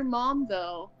that's your mom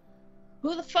though.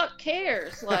 Who the fuck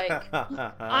cares? Like,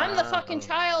 I'm the fucking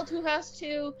child who has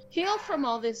to heal from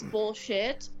all this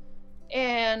bullshit.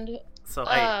 And so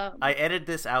I edited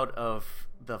this out of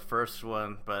the first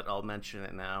one, but I'll mention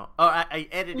it now. Oh, I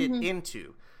edited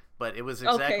into, but it was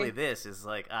exactly this. Is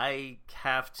like,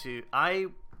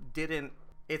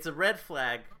 it's a red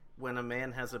flag when a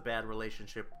man has a bad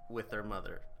relationship with their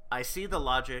mother. I see the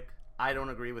logic. I don't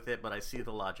agree with it, but I see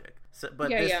the logic. So,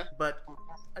 but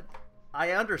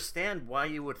I understand why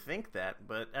you would think that,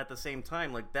 but at the same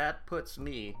time, like, that puts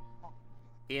me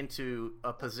into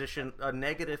a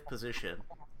negative position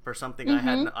for something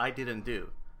I didn't do.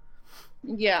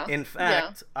 Yeah. In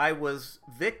fact, I was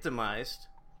victimized,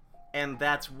 and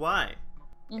that's why.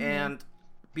 And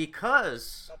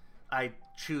because I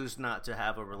choose not to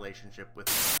have a relationship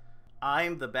with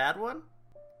I'm the bad one.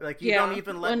 Like, you don't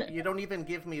even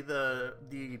give me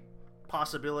the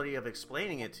possibility of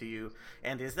explaining it to you.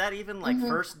 And is that even like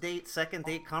first date, second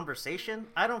date conversation?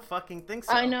 I don't fucking think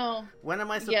so. I know. When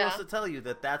am I supposed to tell you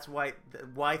that's why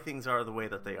things are the way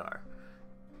that they are?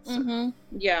 So,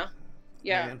 Yeah.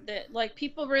 Like,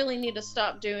 people really need to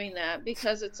stop doing that,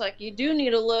 because it's like, you do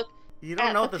need to look. You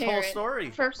don't know this whole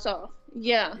story. First off,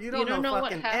 you don't know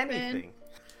what happened. Anything.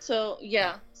 So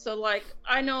like,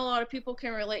 I know a lot of people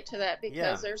can relate to that,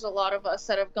 because there's a lot of us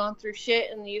that have gone through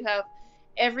shit, and you have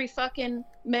every fucking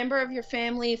member of your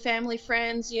family,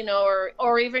 friends,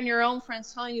 or even your own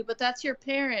friends telling you, but that's your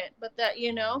parent, but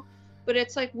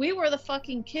it's like, we were the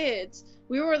fucking kids.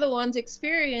 We were the ones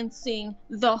experiencing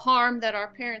the harm that our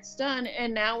parents done,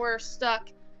 and now we're stuck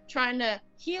trying to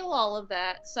heal all of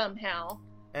that somehow.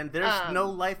 And there's no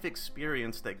life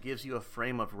experience that gives you a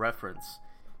frame of reference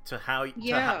to how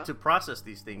Yeah. to process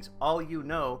these things. All you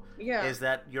know Yeah. is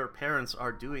that your parents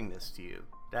are doing this to you.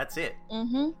 That's it.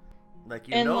 Mm-hmm. Like,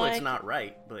 And, it's like, not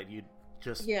right, but you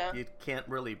just Yeah. you can't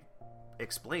really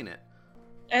explain it.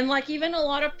 And, like, even a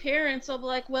lot of parents will be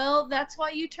like, well, that's why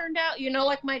you turned out,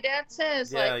 like my dad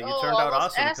says, Yeah, like, you oh, turned all out those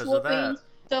awesome ass because of that. whoopings.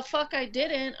 The fuck I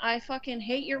didn't. I fucking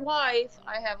hate your wife.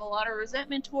 I have a lot of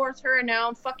resentment towards her, and now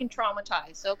I'm fucking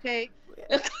traumatized, okay?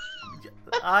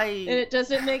 And it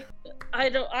doesn't make... I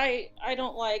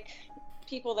don't like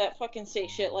people that fucking say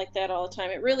shit like that all the time.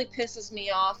 It really pisses me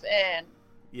off, and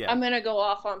Yeah. I'm gonna go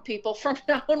off on people from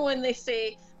now on when they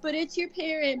say, but it's your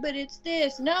parent, but it's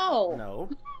this. No.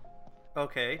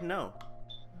 Okay, no.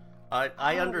 I Oh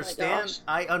my understand. gosh.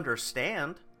 I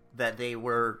understand that they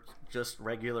were just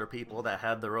regular people that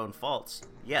had their own faults.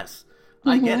 Yes,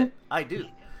 I get Mhm. it. I do,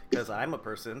 because I'm a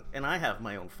person and I have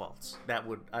my own faults.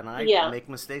 I Yeah. make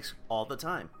mistakes all the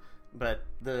time. But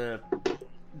the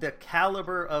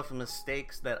caliber of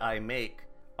mistakes that I make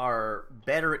are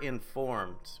better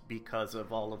informed because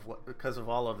of all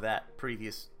of that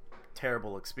previous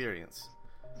terrible experience.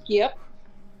 Yep.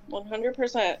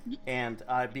 100%. And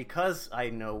because I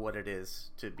know what it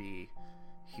is to be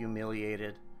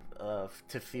humiliated,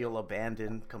 to feel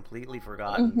abandoned, completely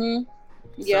forgotten. Mm-hmm.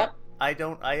 Yep.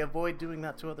 So I avoid doing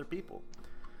that to other people.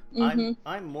 Mm-hmm.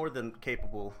 I'm more than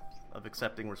capable of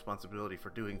accepting responsibility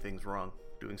for doing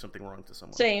something wrong to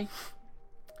someone. Same.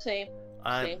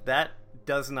 That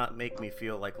does not make me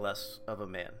feel like less of a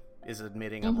man, is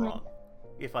admitting I'm wrong.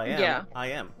 If I am, Yeah. I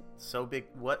am. So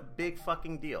what big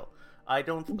fucking deal?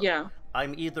 Yeah.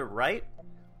 I'm either right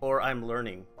or I'm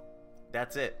learning.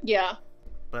 That's it. Yeah.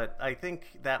 But I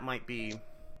think that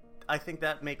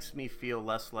makes me feel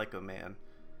less like a man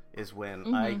is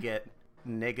when I get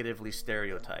negatively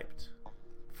stereotyped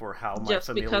for how my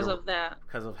because of that.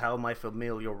 Because of how my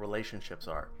familial relationships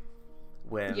are.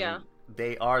 When Yeah.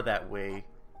 they are that way,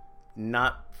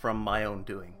 not from my own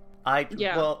doing. I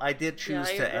did choose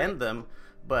to end them,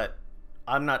 but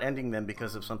I'm not ending them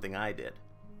because of something I did.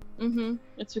 Mm-hmm.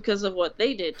 It's because of what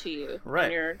they did to you. Right.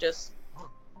 And you're just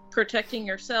protecting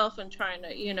yourself and trying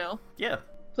to, Yeah.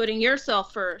 putting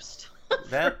yourself first.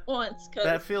 That for once.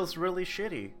 That feels really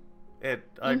shitty. It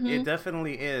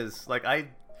definitely is. Like,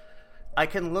 I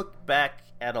can look back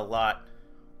at a lot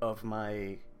of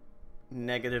my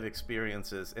negative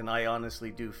experiences, and I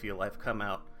honestly do feel I've come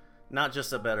out not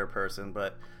just a better person,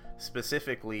 but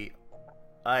specifically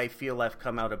I feel I've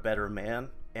come out a better man,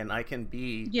 and I can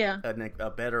be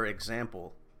a better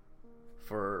example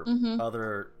for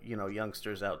other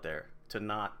youngsters out there to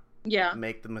not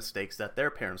make the mistakes that their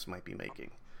parents might be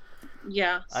making.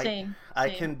 Yeah, same. I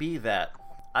can be that.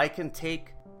 I can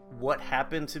take what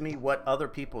happened to me, what other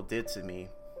people did to me,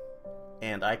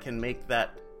 and I can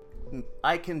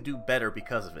do better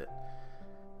because of it.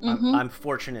 I'm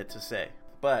fortunate to say.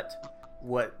 But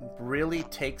what really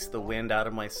takes the wind out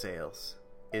of my sails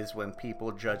is when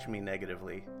people judge me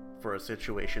negatively for a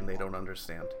situation they don't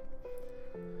understand.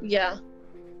 Yeah.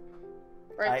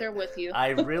 Right there with you. I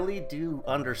really do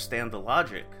understand the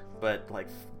logic, but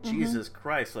Jesus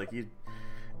Christ,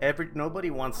 nobody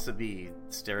wants to be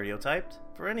stereotyped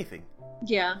for anything.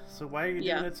 Yeah. So why are you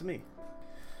doing it to me?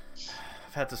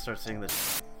 I've had to start saying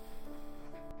this.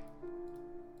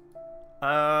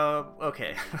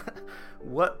 Okay.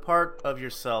 What part of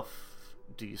yourself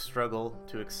do you struggle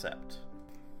to accept?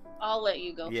 I'll let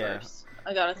you go first.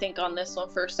 I gotta think on this one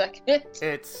for a second.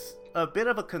 It's a bit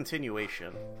of a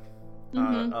continuation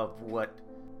of what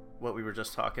we were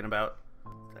just talking about.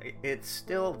 It's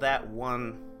still that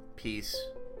one piece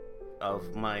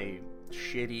of my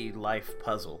shitty life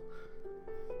puzzle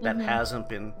that hasn't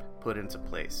been put into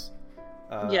place.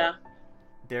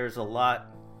 There's a lot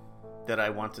that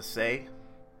I want to say.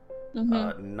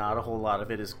 Not a whole lot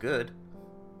of it is good.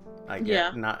 I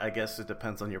guess it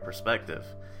depends on your perspective.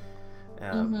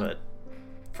 But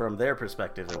from their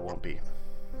perspective, it won't be.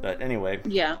 But anyway,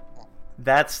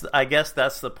 I guess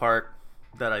that's the part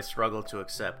that I struggle to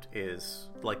accept, is,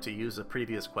 to use a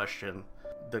previous question,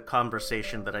 the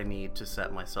conversation that I need to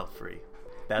set myself free.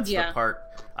 That's the part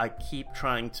I keep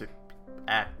trying to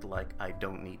act like I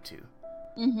don't need to.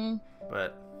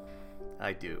 But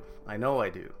I do. I know I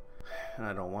do. And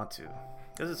I don't want to.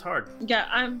 Because it's hard. Yeah,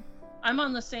 I'm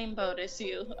on the same boat as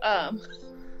you. I'm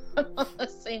on the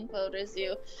same boat as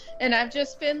you. And I've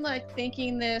just been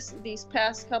thinking these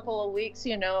past couple of weeks,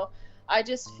 I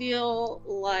just feel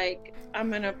like I'm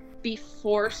going to be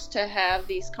forced to have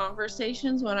these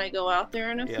conversations when I go out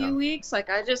there in a few weeks. I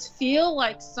just feel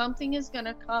like something is going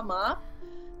to come up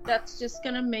that's just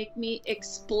going to make me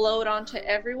explode onto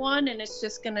everyone, and it's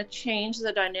just going to change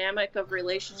the dynamic of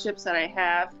relationships that I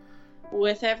have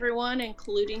with everyone,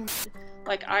 including,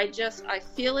 like, I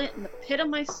feel it in the pit of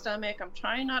my stomach. I'm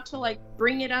trying not to, like,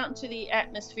 bring it out into the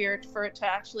atmosphere for it to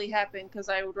actually happen, because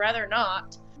I would rather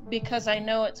not, because I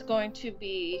know it's going to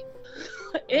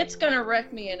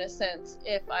wreck me in a sense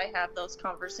if I have those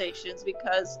conversations,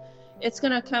 because it's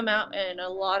going to come out in a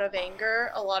lot of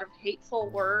anger, a lot of hateful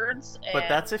words. But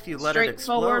that's if you let it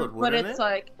explode, but it's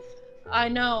like, I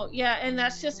know, yeah, and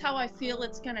that's just how I feel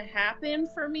it's going to happen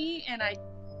for me, and I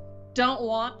don't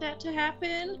want that to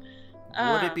happen.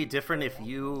 Would it be different if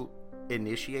you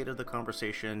initiated the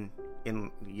conversation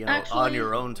actually, on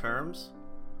your own terms?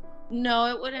 No,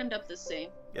 it would end up the same.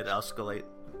 It'd escalate,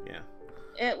 yeah.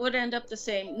 It would end up the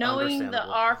same. Knowing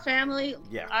our family,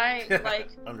 yeah.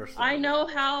 I know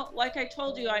how, like I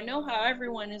told you, I know how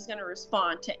everyone is going to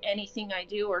respond to anything I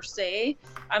do or say.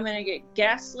 I'm going to get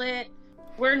gaslit.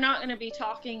 We're not going to be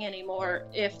talking anymore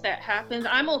if that happens.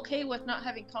 I'm okay with not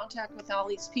having contact with all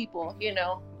these people,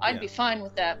 I'd be fine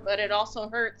with that, but it also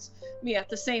hurts me at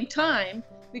the same time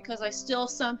because I still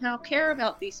somehow care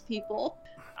about these people.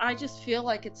 I just feel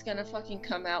like it's going to fucking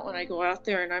come out when I go out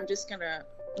there, and I'm just going to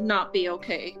not be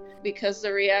okay, because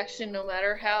the reaction, no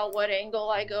matter what angle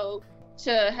I go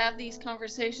to have these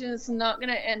conversations, is not going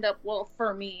to end up well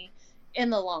for me in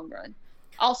the long run.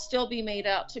 I'll still be made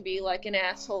out to be like an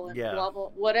asshole and blah blah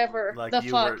whatever like the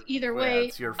fuck. Either way,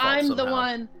 it's your fault I'm somehow. The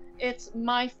one. It's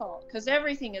my fault, because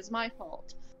everything is my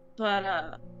fault.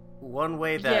 But one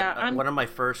way that one of my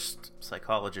first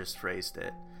psychologists phrased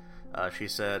it, she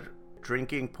said,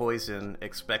 "Drinking poison,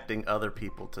 expecting other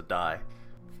people to die,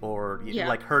 or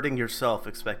like hurting yourself,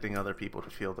 expecting other people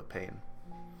to feel the pain."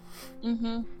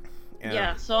 Mm-hmm.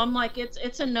 Yeah. So I'm like,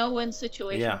 it's a no-win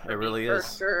situation. Yeah, it really is.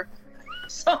 For sure.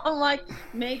 So I'm like,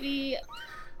 maybe.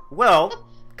 Well,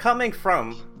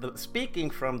 speaking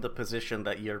from the position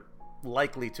that you're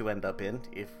likely to end up in,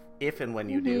 if and when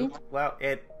you do, well,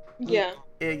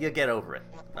 you get over it.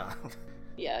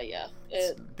 Yeah.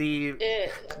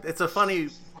 It's a funny.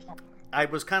 I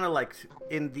was kind of like,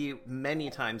 in the many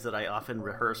times that I often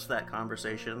rehearse that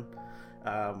conversation.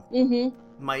 The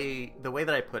way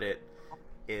that I put it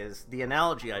is, the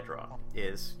analogy I draw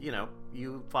is,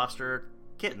 you foster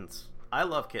kittens. I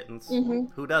love kittens.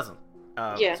 Who doesn't?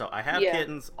 So I have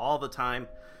kittens all the time.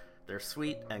 They're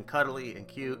sweet and cuddly and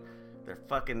cute. Their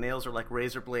fucking nails are like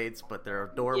razor blades, but they're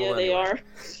adorable. Yeah, they are.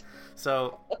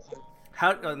 So,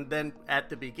 and then at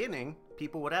the beginning,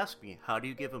 people would ask me, how do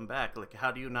you give them back? Like, how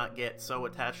do you not get so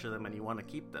attached to them and you want to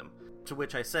keep them? To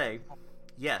which I say,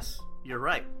 yes, you're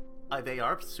right. They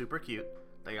are super cute.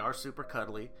 They are super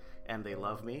cuddly, and they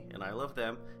love me, and I love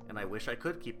them, and I wish I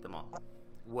could keep them all.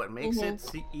 What makes it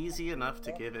easy enough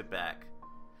to give it back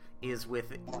is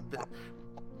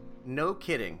no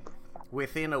kidding,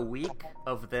 within a week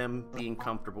of them being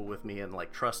comfortable with me and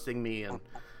like trusting me and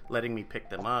letting me pick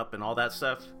them up and all that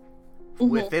stuff,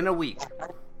 within a week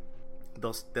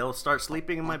they'll start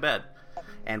sleeping in my bed,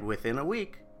 and within a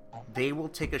week they will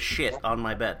take a shit on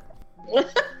my bed.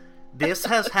 This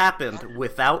has happened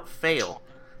without fail.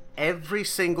 Every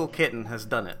single kitten has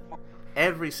done it.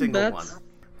 Every single one.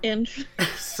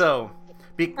 So,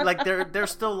 like, they're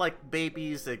still like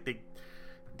babies.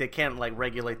 They can't like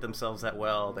regulate themselves that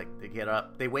well. They get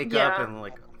up, they wake up, and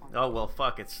like, oh well,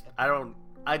 fuck. I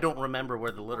don't remember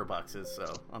where the litter box is,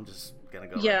 so I'm just gonna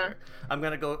go. Right here. I'm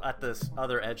gonna go at this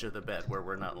other edge of the bed where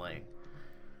we're not laying.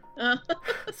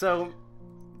 So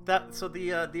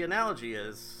the analogy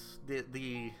is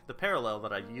the parallel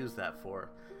that I use that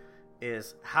for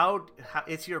is how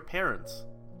it's your parents.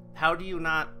 How can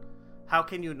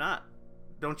you not?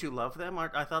 Don't you love them?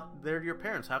 I thought they're your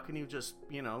parents. How can you just,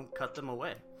 cut them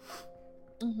away?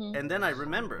 And then I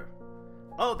remember,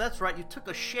 oh, that's right. You took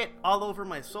a shit all over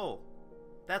my soul.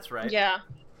 That's right. Yeah.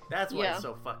 That's why it's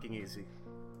so fucking easy.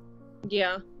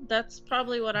 Yeah. That's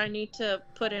probably what I need to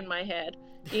put in my head,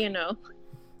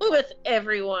 with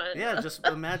everyone. Yeah. Just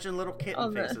imagine little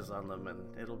kitten faces on them and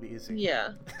it'll be easy. Yeah.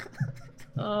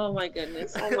 Oh my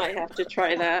goodness. I might have to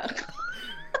try that.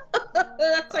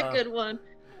 That's a good one.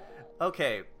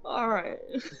 Okay. All right.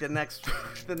 The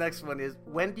next one is,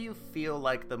 when do you feel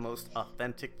like the most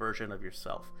authentic version of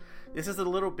yourself? This is a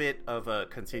little bit of a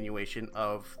continuation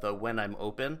of the when I'm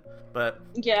open, but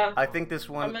I think this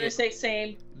one, I'm going to say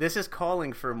same. This is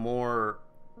calling for more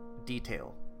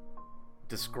detail.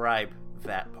 Describe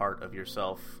that part of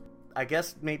yourself. I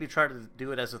guess maybe try to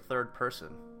do it as a third person.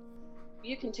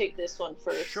 You can take this one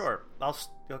first. Sure.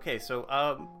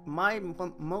 So my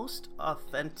most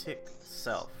authentic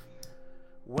self,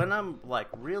 when I'm like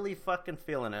really fucking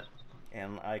feeling it,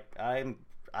 and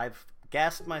I've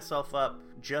gassed myself up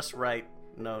just right,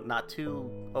 not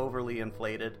too overly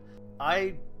inflated,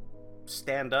 I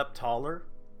stand up taller.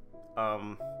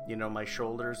 My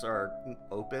shoulders are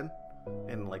open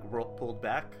and like pulled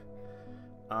back.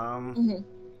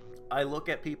 I look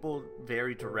at people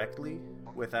very directly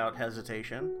without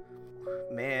hesitation.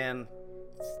 Man,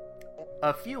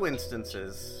 a few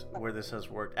instances where this has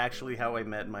worked. Actually, how I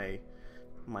met my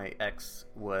ex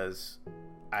was,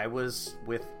 I was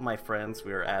with my friends.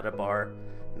 We were at a bar,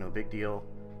 no big deal,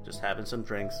 just having some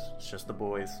drinks. It's just the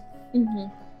boys.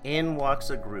 In walks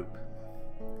a group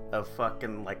of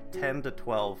fucking like 10 to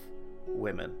 12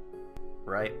 women,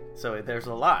 right? So there's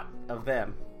a lot of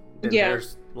them. Then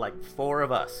there's like 4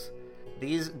 of us.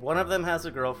 One of them has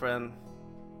a girlfriend.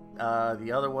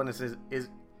 The other one is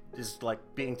like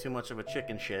being too much of a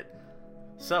chicken shit.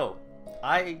 So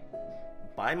I,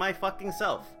 by my fucking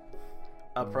self,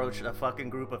 approached a fucking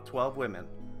group of 12 women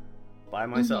by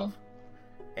myself.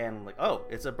 And like, oh,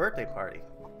 it's a birthday party.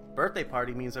 Birthday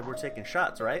party means that we're taking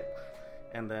shots, right?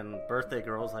 And then birthday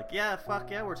girl's like, yeah, fuck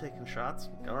yeah, we're taking shots.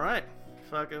 All right,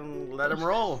 fucking let them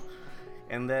roll.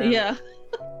 And then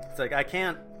it's like, I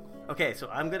can't. Okay, so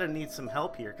I'm gonna need some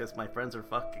help here because my friends are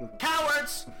fucking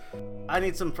cowards. I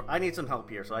need some help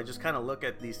here. So I just kind of look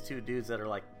at these 2 dudes that are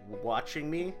like watching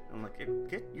me. I'm like,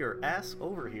 get your ass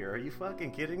over here. Are you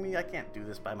fucking kidding me? I can't do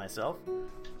this by myself.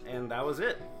 And that was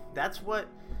it. That's what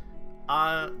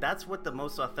the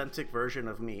most authentic version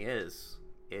of me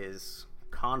is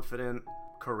confident,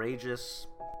 courageous,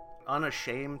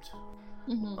 unashamed.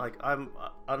 Like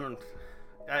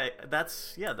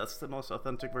that's the most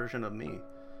authentic version of me.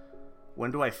 When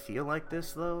do I feel like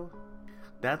this though?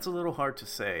 That's a little hard to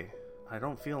say. I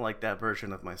don't feel like that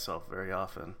version of myself very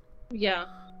often. Yeah.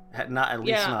 Not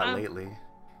lately.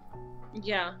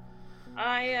 Yeah.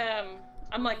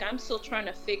 I'm still trying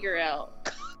to figure out.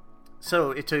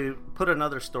 So to put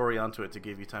another story onto it to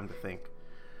give you time to think.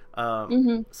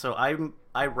 So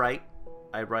I write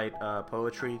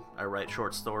poetry. I write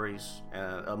short stories,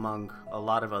 among a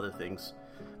lot of other things.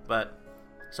 But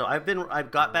so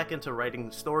I've got back into writing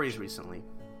stories recently,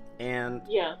 and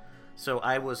so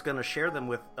I was gonna share them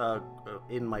with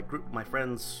in my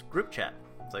friends group chat.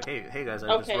 It's like, hey guys,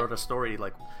 I just wrote a story.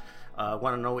 Like,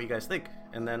 want to know what you guys think?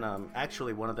 And then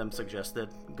actually one of them suggested,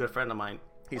 a good friend of mine.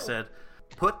 He said,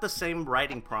 put the same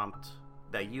writing prompt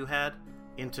that you had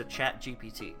into Chat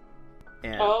GPT,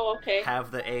 and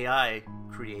have the AI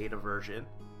create a version,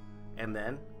 and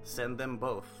then send them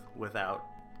both without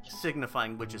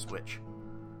signifying which is which.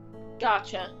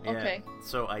 Gotcha. Yeah. Okay.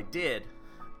 So I did,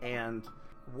 and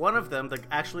one of them, the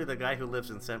guy who lives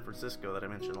in San Francisco that I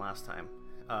mentioned last time,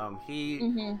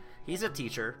 he's a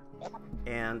teacher,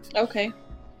 and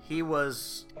he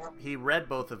read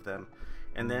both of them,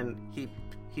 and then he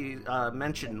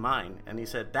mentioned mine, and he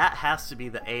said that has to be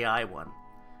the AI one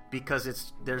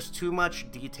because there's too much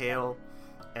detail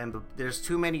and there's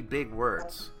too many big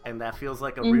words, and that feels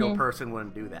like a real person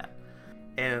wouldn't do that.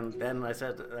 And then I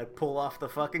said, I pull off the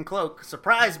fucking cloak.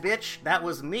 Surprise, bitch! That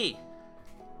was me.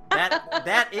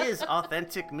 That is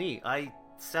authentic me. I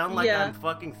sound like I'm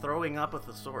fucking throwing up a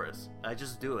thesaurus. I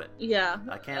just do it. Yeah.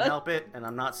 I can't help it, and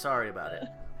I'm not sorry about it.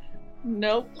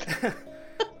 Nope.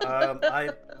 I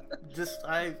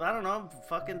don't know, I'm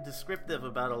fucking descriptive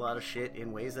about a lot of shit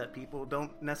in ways that people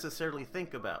don't necessarily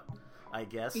think about, I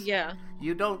guess. Yeah.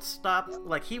 You don't stop,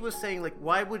 like he was saying, like,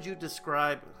 why would you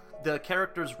describe the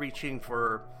characters reaching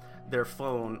for their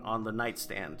phone on the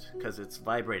nightstand because it's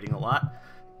vibrating a lot,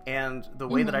 and the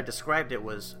way that I described it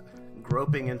was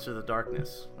groping into the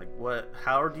darkness. Like, what?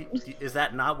 How is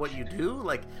that not what you do?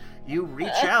 Like, you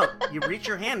reach out, you reach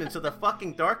your hand into the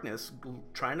fucking darkness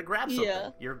trying to grab something. Yeah.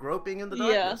 You're groping in the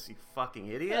darkness, you fucking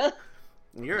idiot.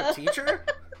 You're a teacher?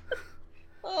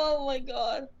 Oh my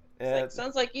god.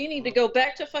 Sounds like you need to go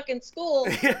back to fucking school.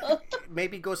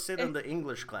 Maybe go sit in the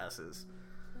English classes.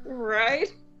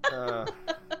 Right?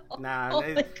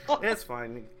 It's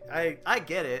fine. I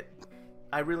get it.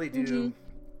 I really do.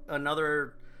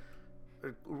 Another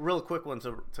real quick one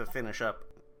to finish up.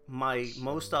 My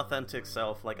most authentic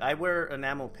self, like, I wear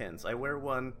enamel pins. I wear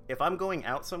one if I'm going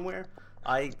out somewhere.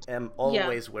 I am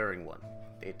always wearing one.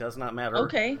 It does not matter.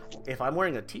 Okay. If I'm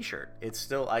wearing a t-shirt,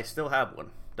 I still have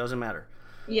one. Doesn't matter.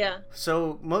 Yeah.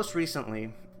 So most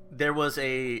recently, there was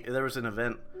an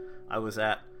event I was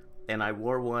at, and I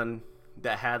wore one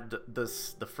that had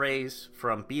the phrase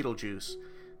from Beetlejuice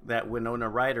that Winona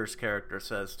Ryder's character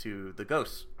says to the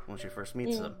ghosts when she first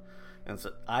meets them. And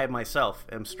so I myself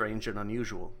am strange and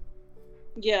unusual.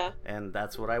 Yeah. And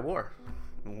that's what I wore.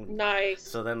 Nice.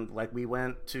 So then, like, we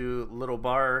went to a little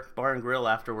bar and grill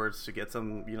afterwards to get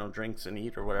some, drinks and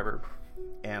eat or whatever.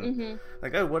 And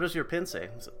like, oh, what does your pin say?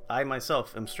 So, I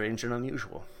myself am strange and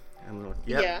unusual. And they're like,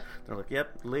 yep. Yeah. They're like,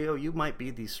 yep, Leo, you might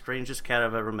be the strangest cat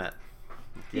I've ever met.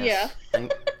 Yes. Yeah.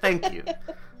 Thank you.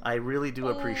 I really do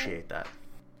appreciate that.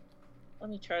 Let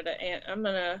me try to. I'm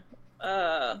gonna.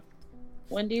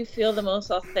 When do you feel the most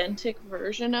authentic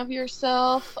version of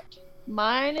yourself?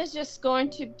 Mine is just going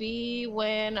to be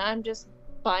when I'm just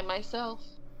by myself,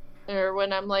 or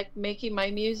when I'm like making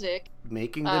my music.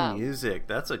 Making the music.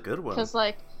 That's a good one. Cause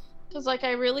like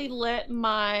I really let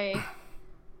my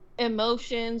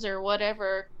emotions or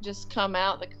whatever just come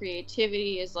out. The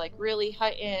creativity is like really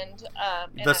heightened.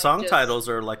 The song titles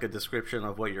are like a description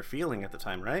of what you're feeling at the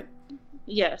time, right?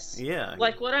 Yes. Yeah.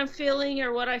 Like what I'm feeling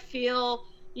or what I feel,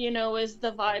 is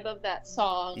the vibe of that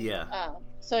song. Yeah.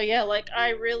 So yeah, like I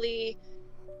really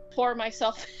pour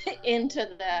myself into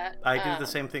that. I do the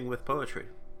same thing with poetry.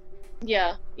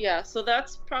 Yeah. So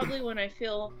that's probably when I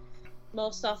feel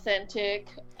most authentic.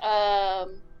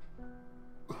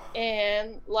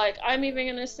 And like I'm even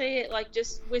gonna say it, like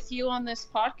just with you on this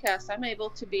podcast, I'm able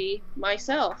to be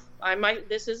myself.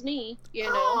 This is me,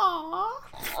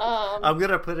 I'm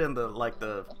gonna put in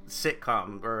the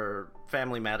sitcom or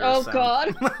Family Matters. Oh sound.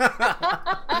 God.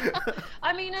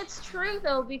 I mean, it's true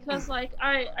though, because like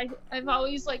I've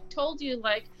always like told you,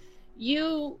 like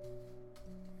you're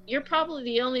probably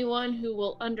the only one who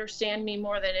will understand me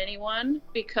more than anyone,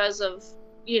 because of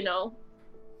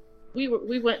we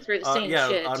went through the same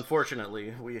shit. Yeah,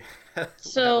 unfortunately, we have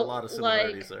a lot of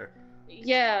similarities there.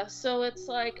 Yeah, so it's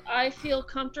like I feel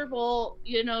comfortable,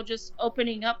 just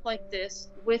opening up like this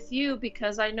with you,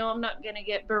 because I know I'm not going to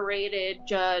get berated,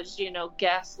 judged,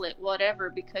 gaslit, whatever,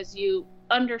 because you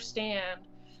understand.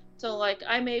 So like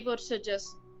I'm able to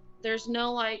just, there's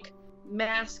no like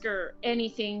mask or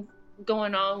anything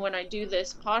going on when I do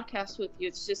this podcast with you.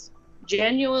 It's just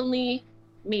genuinely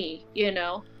me,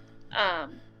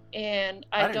 and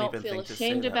I don't feel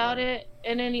ashamed about it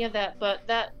and any of that, but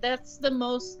that's the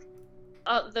most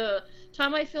the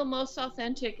time I feel most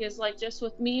authentic is like just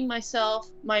with me, myself,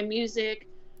 my music,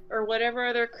 or whatever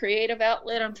other creative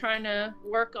outlet I'm trying to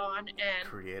work on. And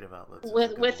creative outlets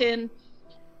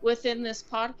within this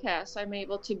podcast, I'm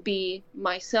able to be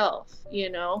myself,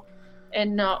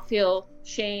 and not feel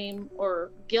shame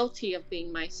or guilty of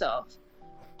being myself.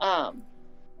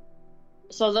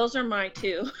 So those are my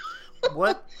two.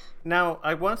 What? Now,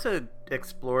 I want to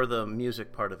explore the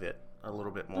music part of it a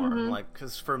little bit more. Mm-hmm. Like,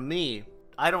 because for me,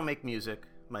 I don't make music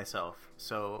myself.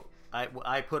 So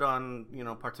I put on,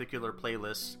 particular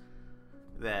playlists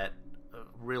that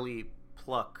really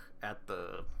pluck at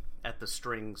the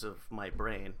strings of my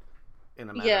brain,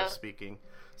 in a matter of speaking.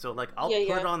 So, like, I'll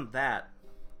put on that,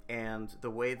 and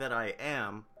the way that I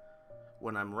am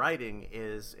when I'm writing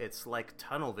is it's like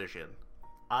tunnel vision.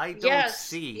 I don't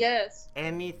see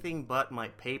anything but my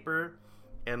paper,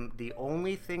 and the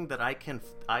only thing that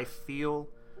I feel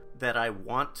that I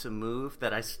want to move,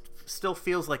 that still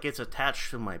feels like it's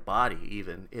attached to my body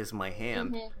even, is my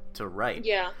hand to write.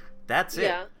 Yeah. That's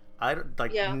it.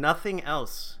 Yeah. Nothing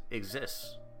else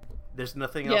exists. There's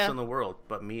nothing else in the world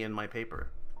but me and my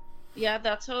paper. Yeah,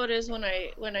 that's how it is when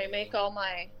I make all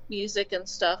my music and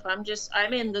stuff.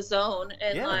 I'm in the zone,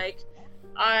 and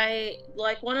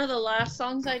like one of the last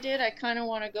songs I did, I kind of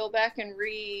want to go back and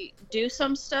redo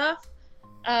some stuff,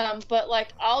 but like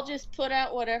I'll just put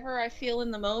out whatever I feel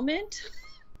in the moment.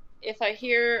 If I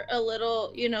hear a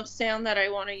little sound that I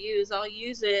want to use, I'll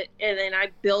use it, and then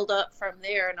I build up from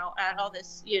there, and I'll add all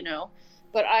this,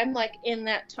 but I'm like in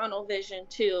that tunnel vision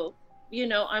too,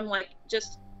 I'm like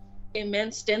just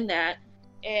immersed in that,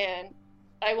 and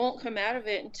I won't come out of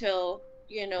it until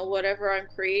whatever I'm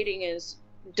creating is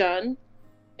done.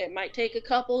 It might take a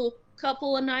couple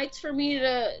of nights for me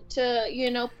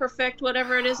to perfect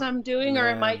whatever it is I'm doing, or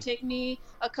it might take me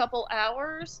a couple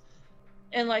hours.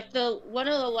 And like one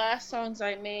of the last songs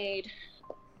I made,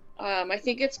 I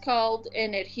think it's called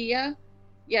Energia.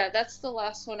 Yeah, that's the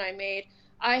last one I made.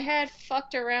 I had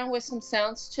fucked around with some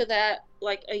sounds to that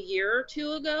like a year or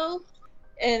two ago,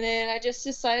 and then I just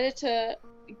decided to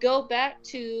go back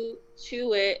to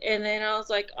it, and then I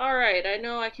was like, all right, I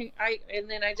know I can, and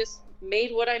then I just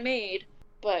made what I made.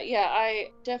 But yeah,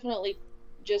 I definitely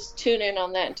just tune in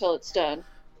on that until it's done.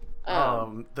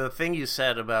 The thing you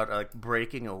said about like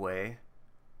breaking away,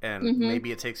 and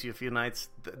maybe it takes you a few nights,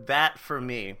 that for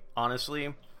me,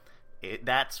 honestly,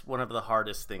 that's one of the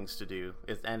hardest things to do,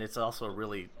 and it's also a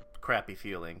really crappy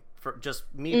feeling for just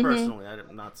me personally.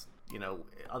 I'm not,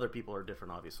 other people are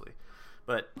different, obviously,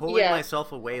 but pulling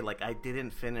myself away, like I didn't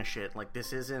finish it, like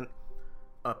this isn't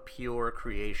a pure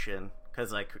creation,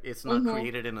 because like it's not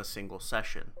created in a single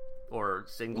session or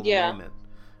single moment.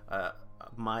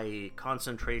 My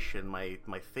concentration, my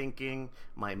thinking,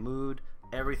 my mood,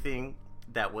 everything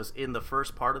that was in the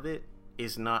first part of it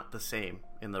is not the same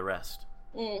in the rest.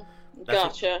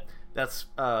 Gotcha. That's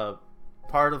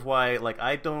part of why, like,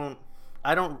 I don't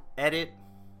edit,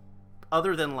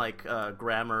 other than like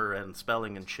grammar and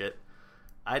spelling and shit.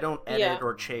 I don't edit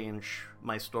or change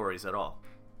my stories at all.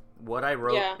 What I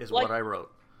wrote is like, what I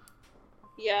wrote.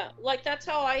 Yeah, like that's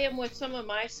how I am with some of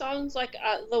my songs. Like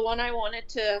the one I wanted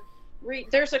to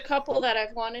there's a couple that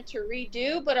I've wanted to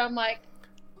redo, but I'm like,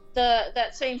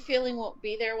 that same feeling won't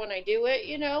be there when I do it,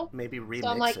 you know? Maybe remix so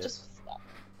I'm like, it.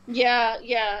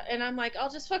 Yeah, and I'm like,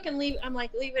 I'll just fucking leave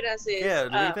it as is. Yeah,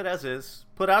 leave it as is.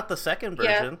 Put out the second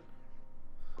version.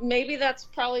 Yeah, maybe that's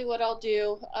probably what I'll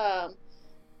do.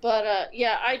 But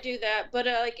I do that. But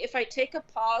like, if I take a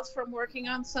pause from working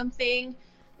on something,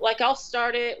 like I'll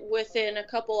start it within a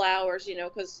couple hours, you know,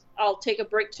 because I'll take a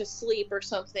break to sleep or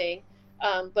something.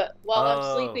 But while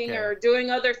I'm sleeping or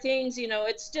doing other things, you know,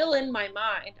 it's still in my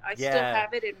mind. I still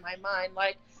have it in my mind.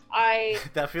 Like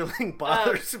that feeling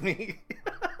bothers me.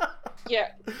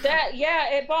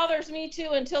 It bothers me too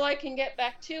until I can get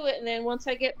back to it. And then once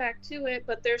I get back to it,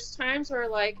 but there's times where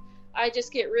like, I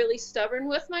just get really stubborn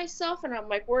with myself, and I'm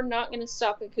like, we're not going to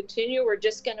stop and continue. We're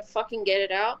just going to fucking get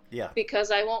it out. Yeah.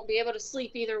 Because I won't be able to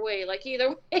sleep either way. Like,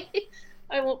 either way,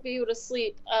 I won't be able to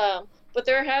sleep. But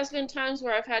there has been times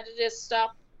where I've had to just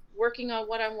stop working on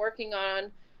what I'm working on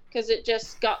because it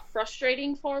just got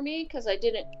frustrating for me because I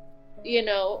didn't, you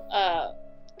know,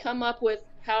 come up with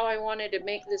how I wanted to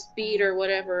make this beat or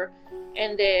whatever.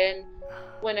 And then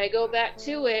when I go back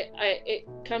to it, it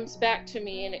comes back to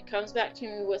me, and it comes back to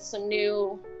me with some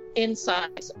new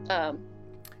insights.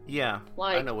 Yeah,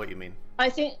 like, I know what you mean. I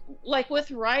think, like,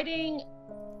 with writing,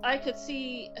 I could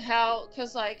see how,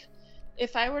 because, like,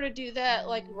 if I were to do that,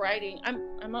 like, writing,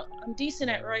 I'm decent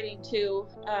at writing, too,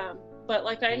 but,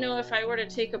 like, I know if I were to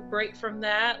take a break from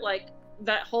that, like,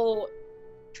 that whole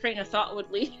train of thought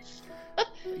would leave.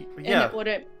 And it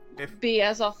wouldn't be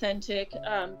as authentic,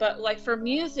 but like for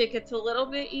music it's a little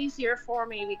bit easier for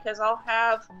me because I'll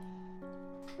have,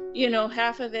 you know,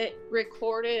 half of it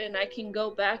recorded and I can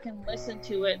go back and listen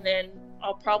to it, and then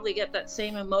I'll probably get that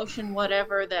same emotion,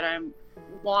 whatever that I'm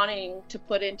wanting to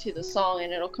put into the song,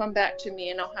 and it'll come back to me,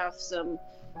 and I'll have some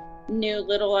new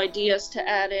little ideas to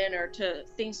add in or to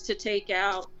things to take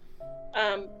out,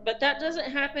 but that doesn't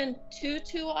happen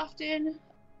too often.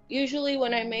 Usually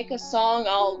when I make a song,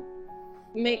 I'll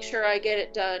make sure I get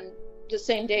it done the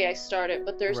same day I start it.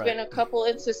 But there's been a couple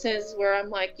instances where I'm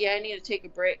like, I need to take a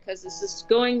break because this is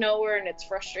going nowhere and it's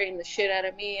frustrating the shit out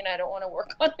of me and I don't want to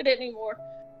work on it anymore.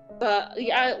 But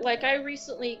yeah, like I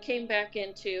recently came back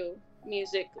into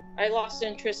music. I lost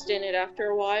interest in it after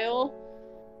a while.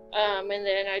 And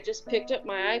then I just picked up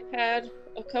my iPad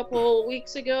a couple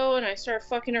weeks ago and I started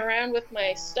fucking around with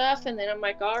my stuff, and then I'm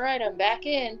like, all right, I'm back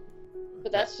in.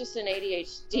 But that's just an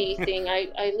ADHD thing.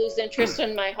 I lose interest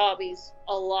in my hobbies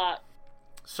a lot.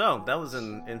 So, that was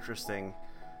an interesting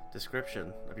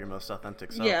description of your most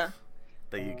authentic self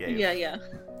that you gave. Yeah.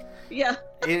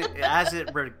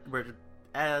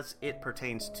 As it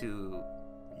pertains to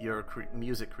your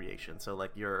music creation. So,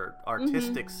 like, your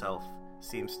artistic self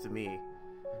seems to me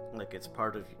like it's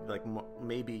part of, like,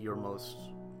 maybe your most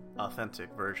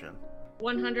authentic version.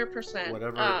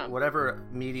 100%. Whatever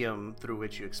medium through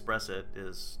which you express it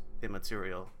is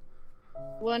immaterial.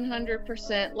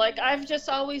 100%. Like, I've just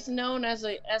always known as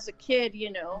a kid,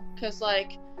 you know, because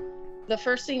like the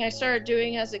first thing I started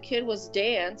doing as a kid was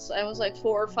dance. I was like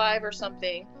 4 or 5 or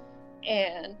something,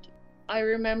 and I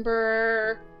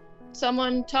remember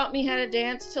someone taught me how to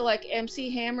dance to like MC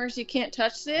Hammer's "You Can't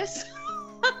Touch This."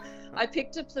 I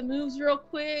picked up the moves real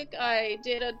quick. I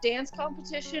did a dance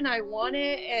competition. I won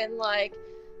it. And like,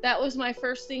 that was my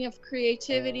first thing of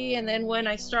creativity. And then when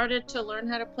I started to learn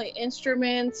how to play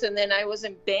instruments, and then I was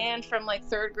in band from like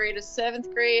 3rd grade to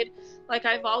 7th grade, like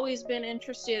I've always been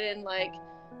interested in like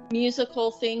musical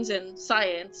things and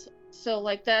science. So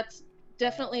like, that's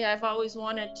definitely, I've always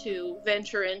wanted to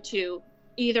venture into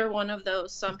either one of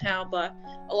those somehow. But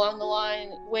along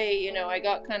the way, you know, I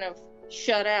got kind of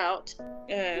shut out,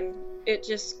 and it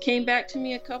just came back to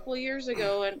me a couple of years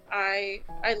ago, and I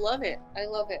love it.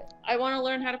 I want to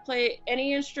learn how to play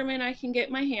any instrument I can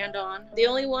get my hand on. The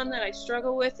only one that I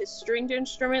struggle with is stringed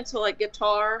instruments, so like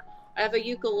guitar. I have a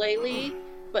ukulele,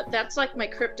 but that's like my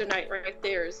kryptonite right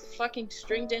there, is the fucking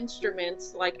stringed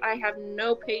instruments. Like, I have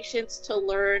no patience to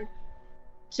learn,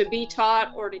 to be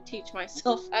taught, or to teach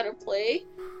myself how to play,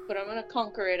 but I'm gonna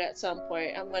conquer it at some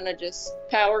point. I'm gonna just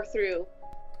power through.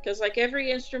 Because, like,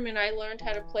 every instrument I learned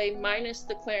how to play, minus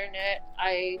the clarinet,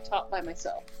 I taught by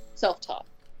myself. Self-taught.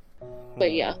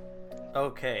 But, yeah.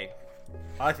 Okay.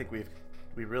 I think we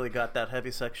really got that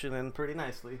heavy section in pretty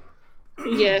nicely.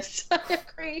 Yes, I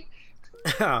agree.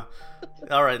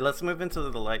 All right, let's move into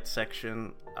the light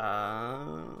section.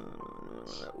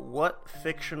 What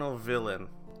fictional villain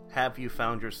have you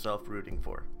found yourself rooting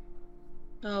for?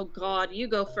 Oh God, you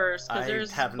go first because I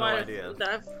there's have no idea.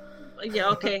 Yeah,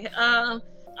 okay.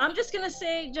 I'm just gonna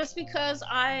say just because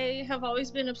I have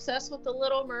always been obsessed with the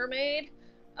Little Mermaid.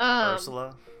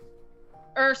 Ursula?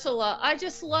 Ursula. I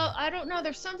just love. I don't know.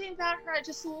 There's something about her I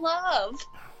just love.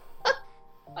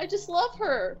 I just love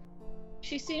her.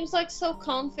 She seems like so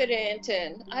confident,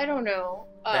 and I don't know.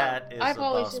 That is I've a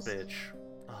always boss just, bitch.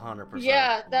 100%.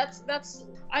 yeah, that's.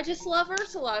 I just love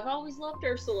Ursula. I've always loved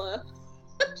Ursula.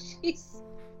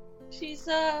 she's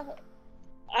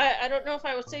I don't know if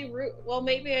I would say well,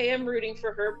 maybe I am rooting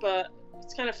for her, but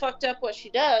it's kind of fucked up what she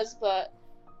does, but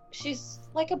she's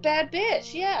like a bad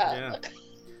bitch, yeah.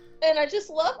 And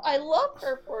I love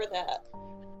her for that.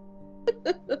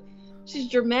 She's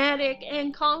dramatic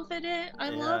and confident. I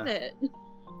love it.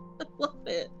 I love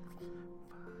it.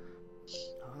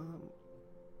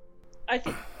 I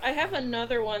think I have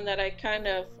another one that I kind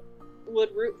of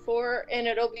would root for, and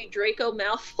it'll be Draco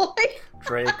Malfoy.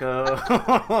 Draco.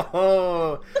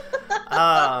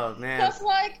 Oh man. Because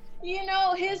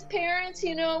his parents,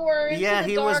 were into the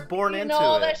he dark, was born into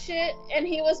all it. that shit, and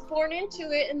he was born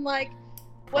into it, and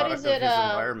what is it? His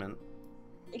environment.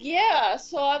 Yeah,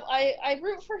 so I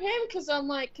root for him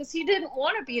because he didn't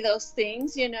want to be those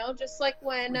things, just like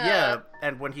when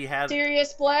and when he had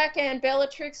Sirius Black and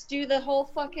Bellatrix do the whole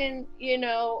fucking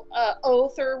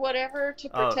oath or whatever to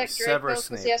protect Draco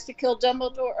because he has to kill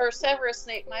Dumbledore or Severus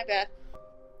Snape. My bad.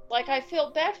 I feel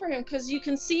bad for him because you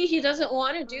can see he doesn't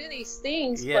want to do these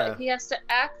things, but he has to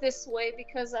act this way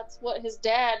because that's what his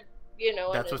dad,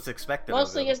 that's what's expected.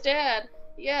 Mostly his dad.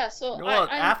 Yeah, so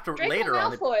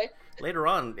later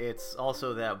on, it's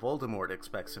also that Voldemort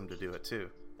expects him to do it too,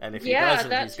 and if he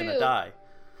doesn't, he's gonna die.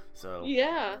 So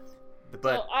yeah,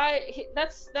 but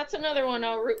that's another one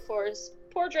I'll root for is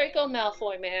poor Draco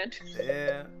Malfoy, man.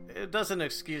 Yeah, it doesn't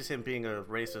excuse him being a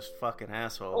racist fucking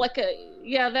asshole.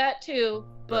 That too,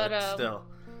 but still,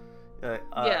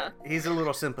 he's a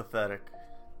little sympathetic.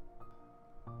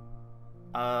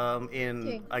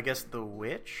 I guess The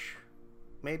Witch,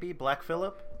 maybe Black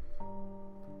Phillip.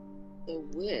 The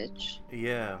Witch?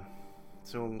 Yeah.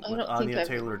 So with Anya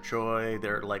Taylor-Joy,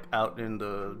 they're out in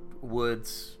the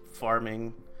woods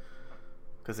farming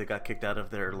because they got kicked out of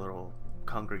their little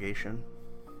congregation.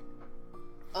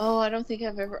 Oh, I don't think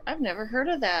I've never heard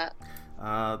of that.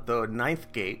 The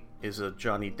Ninth Gate is a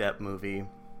Johnny Depp movie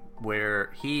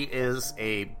where he is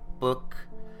a book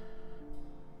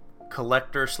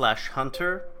collector /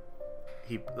 hunter.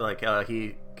 He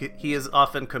is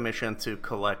often commissioned to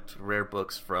collect rare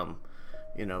books from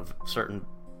certain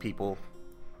people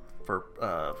for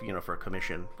for a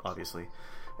commission, obviously.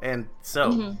 And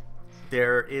so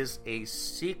there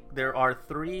are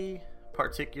 3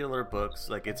 particular books.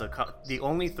 It's the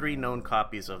only 3 known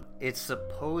copies of it's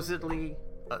supposedly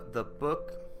the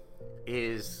book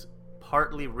is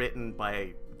partly written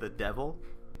by the devil.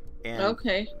 And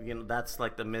that's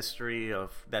the mystery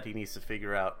of that he needs to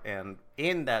figure out. And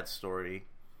in that story,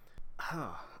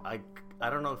 I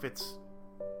don't know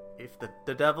if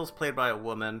the devil's played by a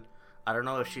woman. I don't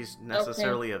know if she's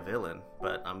necessarily a villain,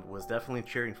 but I was definitely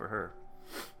cheering for her.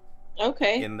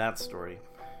 Okay. In that story.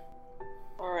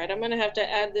 All right, I'm gonna have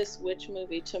to add this witch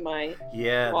movie to my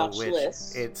watch The Witch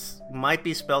list. It's might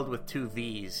be spelled with 2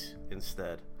 V's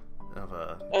instead of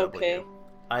a W.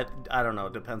 I don't know.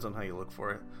 It depends on how you look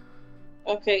for it.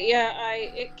 Okay, yeah,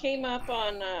 it came up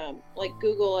on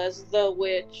Google as The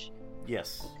Witch.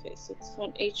 Yes. Okay, so it's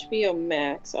on HBO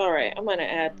Max. All right, I'm gonna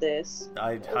add this.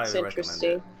 I'd highly recommend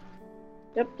it.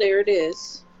 Yep, there it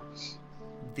is.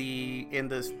 In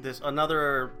this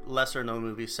another lesser known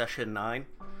movie, Session 9.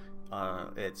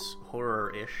 It's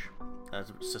horror-ish,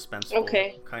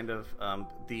 suspenseful, kind of.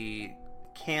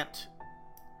 Can't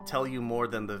tell you more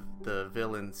than the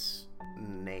villain's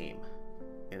name,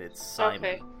 and it's Simon.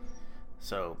 Okay.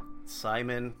 So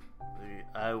Simon,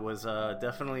 I was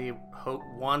definitely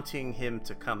wanting him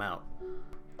to come out.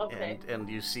 Okay. And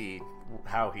you see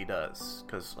how he does,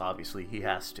 because obviously he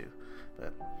has to.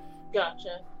 But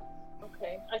gotcha.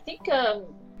 Okay. I think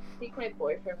my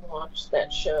boyfriend watched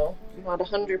that show. I'm not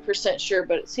 100% sure,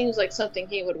 but it seems like something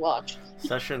he would watch.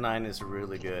 Session 9 is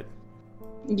really good.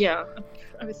 Yeah.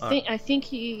 I think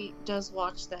he does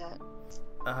watch that.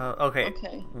 Okay.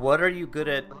 What are you good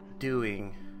at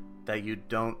doing that you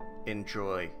don't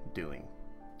enjoy doing?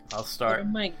 I'll start.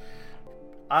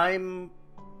 I'm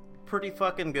pretty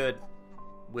fucking good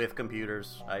with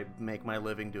computers. I make my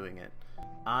living doing it.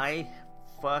 I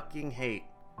fucking hate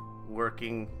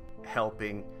working,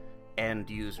 helping end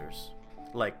users.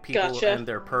 Like people and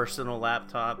their personal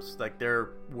laptops, like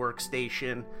their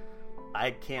workstation.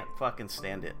 I can't fucking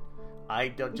stand it. I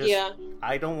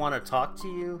don't want to talk to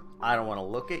you. I don't want to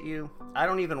look at you. I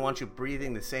don't even want you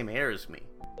breathing the same air as me.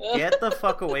 Get the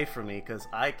fuck away from me, because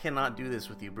I cannot do this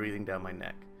with you breathing down my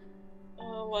neck.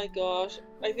 Oh my gosh.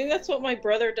 I think that's what my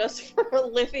brother does for a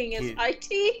living is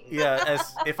IT. Yeah,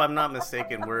 if I'm not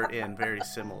mistaken, we're in very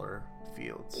similar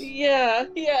fields. Yeah.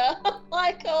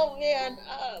 Like, oh man.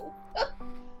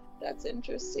 That's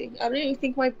interesting. I don't even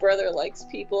think my brother likes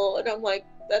people, and I'm like,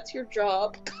 that's your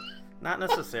job. Not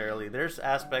necessarily. There's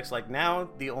aspects like now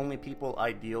the only people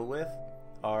I deal with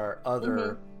are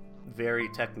other very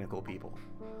technical people.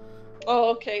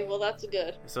 Oh, okay. Well, that's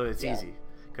good. So it's easy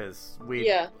because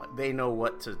they know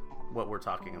what we're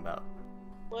talking about.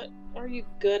 What are you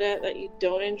good at that you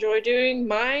don't enjoy doing?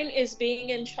 Mine is being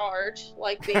in charge,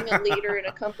 like being a leader in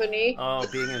a company. Oh,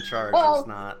 being in charge is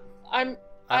not. I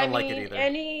don't like it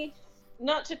either.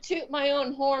 Not to toot my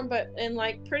own horn, but in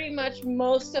like pretty much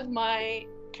most of my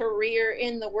career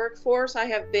in the workforce, I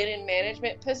have been in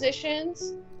management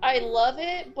positions. I love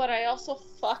it, but I also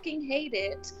fucking hate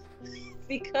it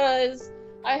because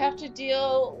I have to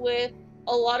deal with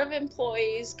a lot of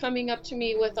employees coming up to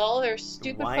me with all their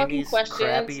stupid fucking questions,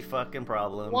 crappy fucking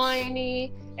problems,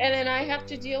 whiny, and then I have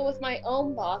to deal with my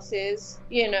own bosses,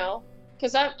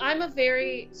 because I'm a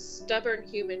very stubborn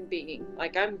human being.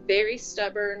 Like, I'm very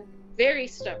stubborn,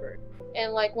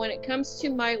 and like when it comes to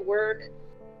my work,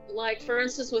 like for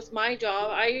instance with my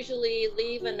job, I usually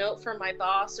leave a note for my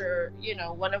boss or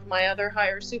one of my other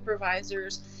higher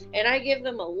supervisors, and I give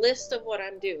them a list of what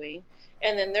I'm doing.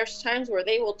 And then there's times where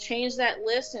they will change that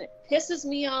list, and it pisses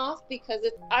me off because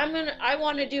I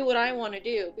want to do what I want to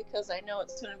do because I know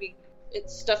it's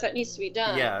stuff that needs to be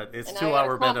done. Yeah, it's and 2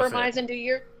 hour benefit. Compromise and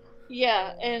do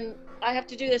and I have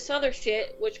to do this other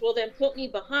shit, which will then put me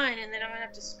behind, and then I'm gonna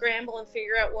have to scramble and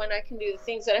figure out when I can do the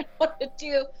things that I want to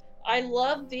do. I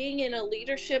love being in a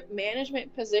leadership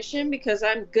management position because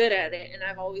I'm good at it, and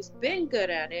I've always been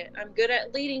good at it. I'm good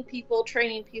at leading people,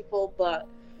 training people, but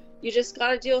you just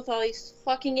gotta deal with all these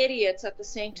fucking idiots at the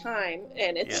same time,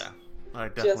 and it's I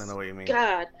definitely know what you mean.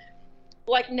 God,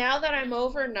 like now that I'm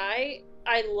overnight,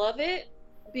 I love it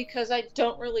because I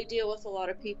don't really deal with a lot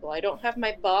of people. I don't have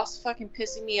my boss fucking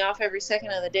pissing me off every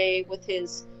second of the day with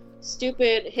his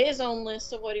own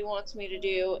list of what he wants me to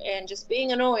do and just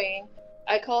being annoying.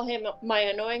 I call him my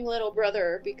annoying little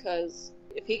brother because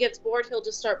if he gets bored, he'll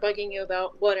just start bugging you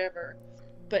about whatever.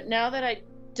 But now that I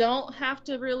don't have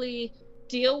to really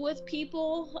deal with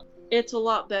people, it's a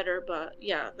lot better. But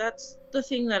yeah, that's the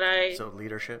thing that So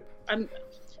leadership?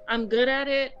 I'm good at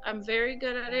it. I'm very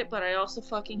good at it, but I also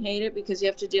fucking hate it because you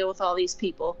have to deal with all these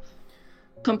people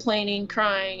complaining,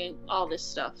 crying, and all this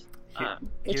stuff,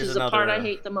 which is the part I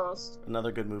hate the most.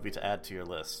 Another good movie to add to your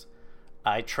list.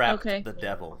 I Trapped the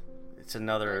Devil. It's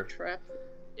another...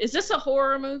 Is this a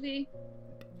horror movie?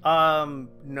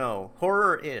 No.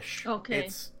 Horror-ish. Okay.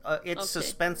 It's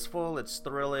suspenseful, it's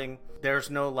thrilling. There's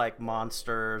no, like,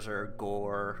 monsters or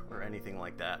gore or anything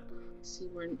like that. Let's see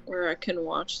where I can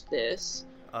watch this.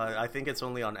 I think it's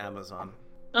only on Amazon.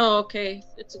 Oh, okay.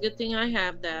 It's a good thing I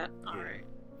have that. Alright.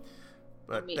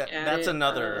 But that's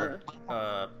another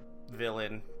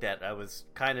villain that I was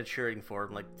kind of cheering for.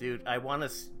 I'm like, dude, I want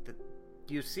to...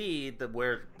 You see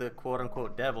where the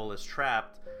quote-unquote devil is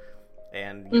trapped,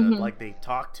 and like they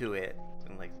talk to it,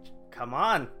 and like, come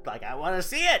on, like I want to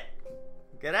see it.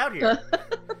 Get out here.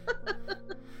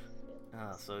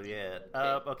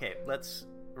 Okay, let's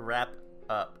wrap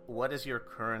up. What is your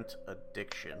current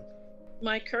addiction?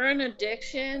 My current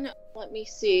addiction? Let me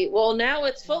see. Well, now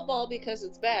it's football because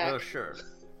it's back. Oh, sure.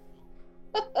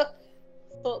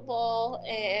 Football,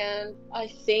 and I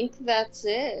think that's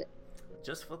it.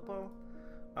 Just football?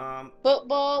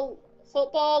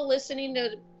 Football, listening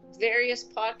to various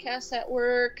podcasts at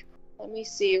work. Let me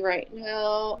see right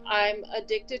now. I'm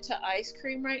addicted to ice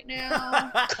cream right now.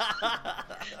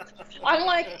 I'm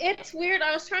like, it's weird.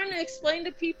 I was trying to explain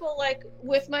to people, like,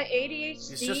 with my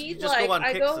ADHD, you just go on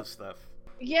pics of stuff.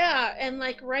 Yeah, and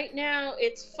like right now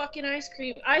it's fucking ice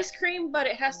cream, but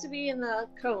it has to be in the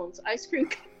cones. Ice cream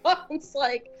cones,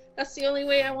 like that's the only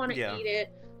way I want to eat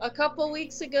it. A couple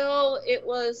weeks ago, it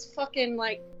was fucking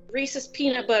like Reese's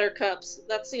peanut butter cups.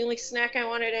 That's the only snack I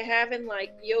wanted to have, and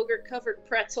like yogurt covered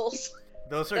pretzels.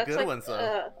 Those are good ones,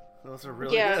 though. Those are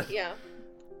really good. Yeah.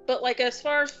 But like as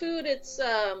far as food, it's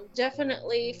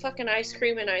definitely fucking ice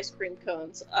cream and ice cream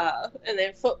cones. And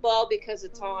then football because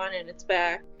it's on and it's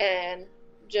back, and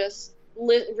just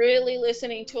really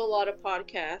listening to a lot of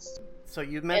podcasts. So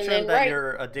you mentioned that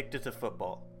you're addicted to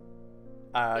football.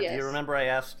 Yes. Do you remember I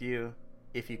asked you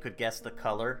if you could guess the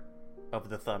color of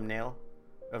the thumbnail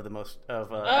of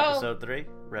episode 3,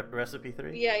 recipe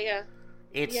 3. Yeah.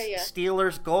 It's Yeah.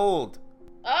 Steelers gold.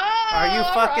 Oh, Are you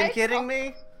fucking right. kidding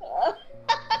me?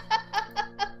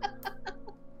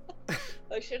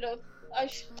 I should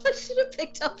have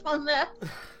picked up on that.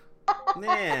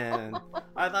 Man,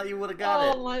 I thought you would have got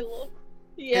it. Oh my lord.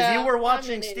 Because Yeah. you were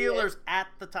watching I'm an Steelers idiot. at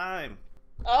the time.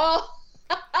 Oh.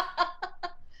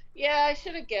 Yeah, I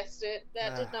should have guessed it.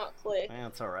 That did not click.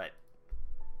 That's alright.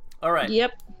 Alright.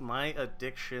 Yep. My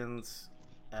addictions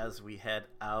as we head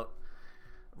out.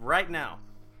 Right now,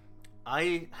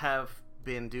 I have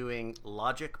been doing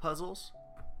logic puzzles.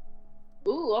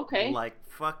 Ooh, okay. Like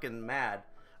fucking mad.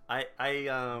 I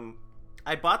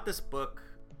bought this book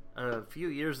a few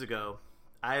years ago.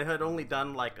 I had only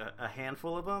done like a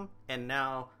handful of them, and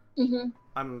now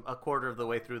I'm a quarter of the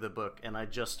way through the book, and I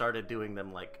just started doing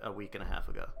them like a week and a half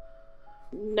ago.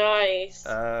 Nice.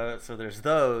 So there's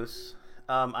those.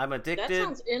 I'm addicted. That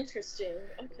sounds interesting.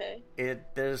 Okay.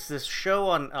 There's this show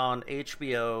on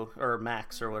HBO or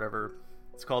Max or whatever.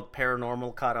 It's called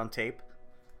Paranormal Caught on Tape.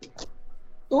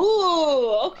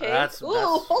 Ooh, okay. That's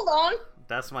hold on.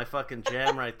 That's my fucking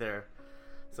jam right there.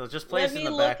 So it just plays in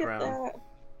the look background. At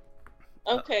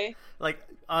that. Okay.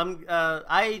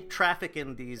 I traffic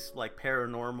in these like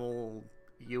paranormal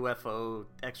UFO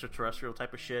extraterrestrial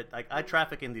type of shit. I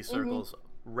traffic in these circles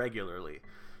regularly.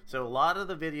 So a lot of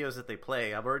the videos that they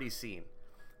play I've already seen.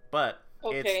 But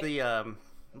it's the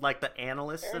like the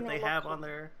analysts that they have on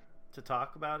there to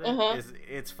talk about it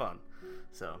it's fun.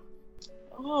 So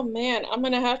oh man, I'm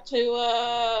gonna have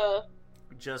to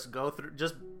just go through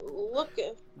look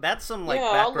at that's some like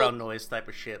background noise type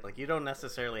of shit. Like you don't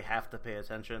necessarily have to pay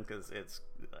attention because it's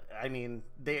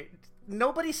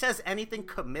nobody says anything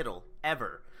committal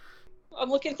ever. I'm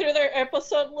looking through their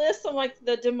episode list. I'm like,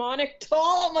 the demonic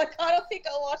doll. I'm like, I don't think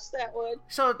I'll watch that one.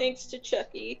 So thanks to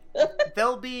Chucky.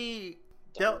 there'll be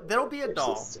a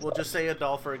doll. We'll just say a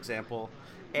doll for example,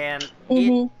 and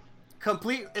it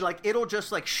it'll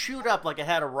just like shoot up like it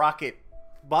had a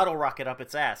bottle rocket up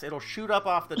its ass. It'll shoot up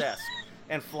off the desk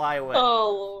and fly away.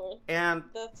 Oh Lord. And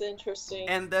that's interesting.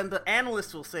 And then the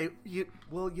analyst will say,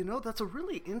 that's a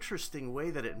really interesting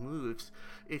way that it moves.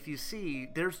 If you see,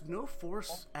 there's no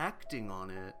force acting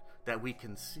on it that we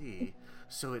can see.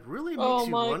 So it really makes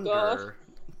you wonder. God.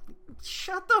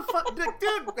 Shut the fuck,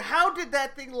 dude! How did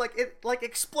that thing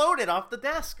exploded off the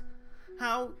desk?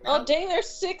 How? Oh dang! There's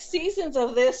 6 seasons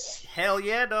of this. Hell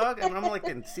yeah, dog! And I'm like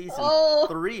in season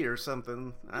 3 or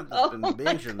something. I've just been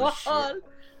binging this shit.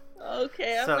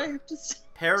 Okay, I'm gonna have to.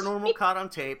 Paranormal Caught on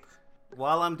Tape.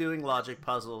 While I'm doing logic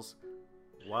puzzles,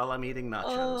 while I'm eating nachos.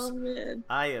 Oh man,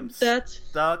 I am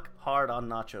stuck hard on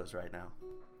nachos right now.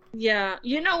 Yeah,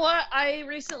 you know what? I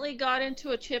recently got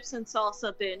into a chips and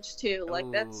salsa binge too.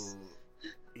 Like that's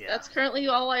currently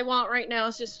all I want right now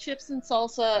is just chips and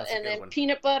salsa, and then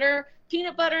peanut butter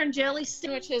and jelly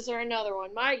sandwiches are another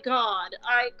one. My God,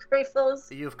 I crave those.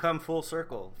 You've come full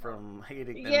circle from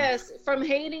hating them. Yes, from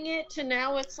hating it to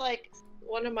now it's like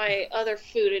one of my other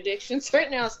food addictions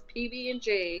right now is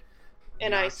PB&J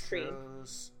and ice cream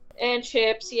and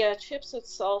chips. Yeah, chips with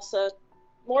salsa.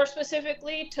 More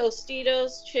specifically,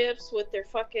 Tostitos chips with their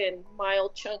fucking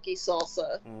mild, chunky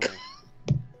salsa.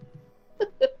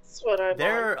 That's what I'm on.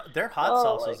 Their hot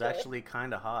salsa is actually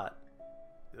kind of hot.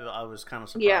 I was kind of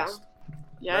surprised.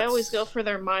 Yeah, I always go for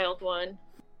their mild one.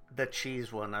 The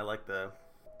cheese one, I like the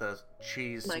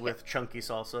cheese with chunky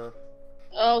salsa.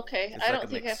 Okay, I don't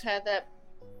think I've had that.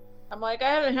 I'm like, I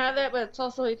haven't had that, but it's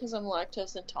also because I'm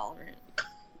lactose intolerant.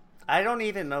 I don't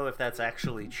even know if that's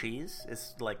actually cheese.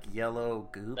 It's like yellow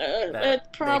goop. It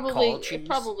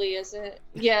probably isn't.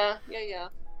 Yeah.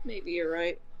 Maybe you're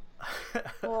right.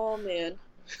 Oh man.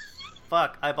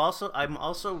 Fuck. I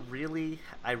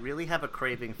really have a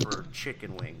craving for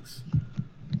chicken wings.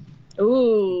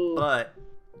 Ooh. But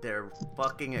they're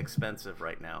fucking expensive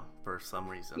right now for some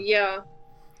reason. Yeah.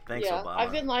 Thanks, Obama.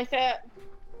 I've been like that.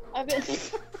 I've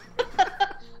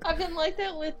been like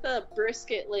that with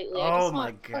brisket lately. Oh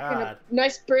my God. A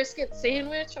nice brisket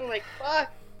sandwich. I'm like,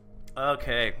 fuck.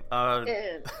 Okay.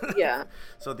 Yeah.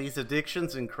 So these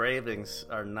addictions and cravings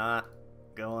are not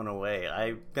going away.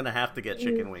 I'm gonna have to get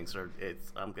chicken wings, or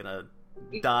I'm gonna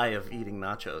die of eating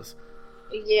nachos.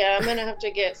 Yeah, I'm gonna have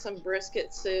to get some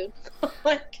brisket soon.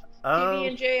 Like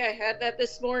PB&J, I had that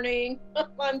this morning.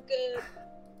 I'm good.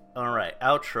 All right,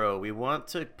 outro. We want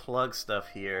to plug stuff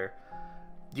here.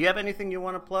 Do you have anything you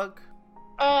want to plug?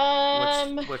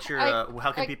 What's your?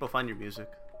 How can people find your music?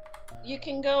 You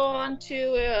can go on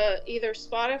to either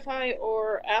Spotify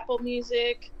or Apple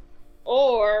Music,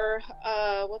 or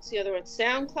what's the other one?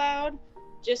 SoundCloud.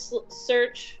 Just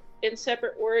search in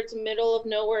separate words, Middle of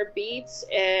Nowhere Beats,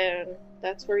 and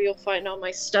that's where you'll find all my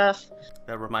stuff.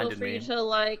 That reminded me. Feel free to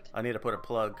like. I need to put a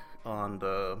plug on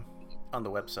the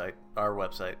website, our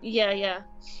website. Yeah.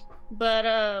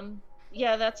 But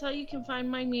yeah, that's how you can find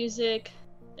my music,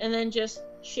 and then just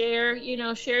share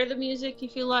the music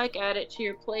if you like, add it to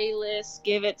your playlist,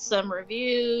 give it some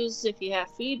reviews. If you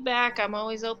have feedback, I'm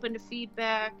always open to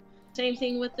feedback. Same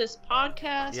thing with this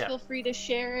podcast. Feel free to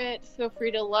share it. Feel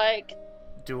free to like.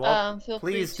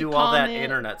 Please do all that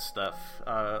internet stuff.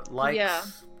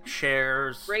 Likes,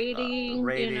 shares,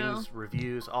 ratings,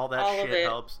 reviews, all that shit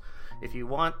helps. If you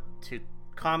want to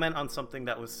comment on something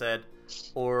that was said,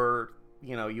 or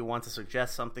you want to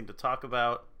suggest something to talk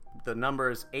about, the number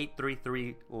is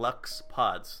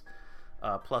 833-LUX-PODS,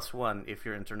 +1 if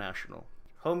you're international.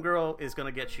 Homegirl is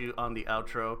going to get you on the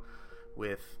outro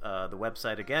with the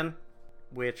website again,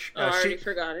 which... I already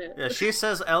forgot it. She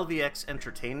says LVX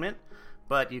Entertainment,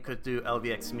 but you could do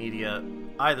LVX Media,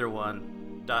 either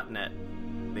one, .net.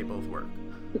 They both work.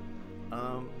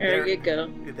 There you go.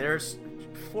 There's,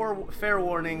 fair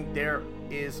warning, there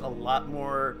is a lot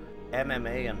more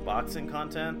MMA and boxing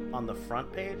content on the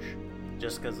front page,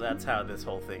 just because that's how this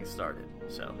whole thing started.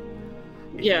 So,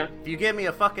 if you give me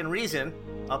a fucking reason,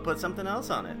 I'll put something else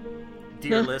on it,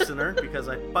 dear listener, because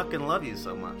I fucking love you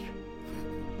so much.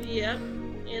 Yeah.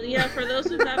 And for those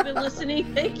who have been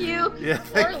listening, thank you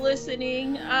for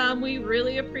listening. We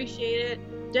really appreciate it.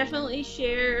 Definitely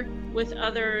share with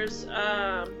others.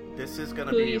 This is going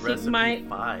to be recipe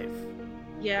 5.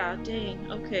 Yeah,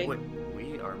 dang. Okay.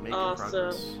 We are making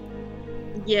progress.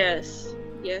 Yes.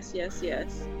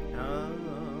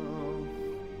 Oh,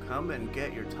 come and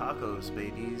get your tacos,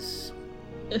 babies.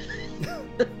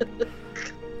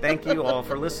 Thank you all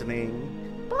for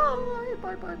listening. Bye.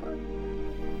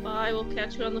 Bye. We'll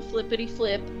catch you on the flippity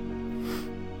flip.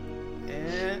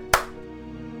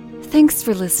 Thanks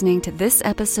for listening to this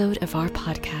episode of our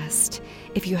podcast.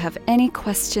 If you have any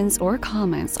questions or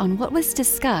comments on what was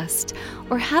discussed,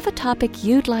 or have a topic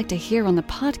you'd like to hear on the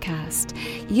podcast,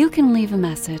 you can leave a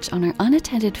message on our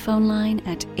unattended phone line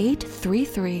at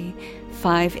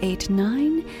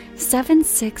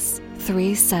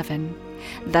 833-589-7637.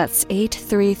 That's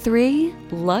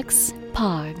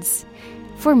 833-LUX-PODS.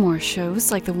 For more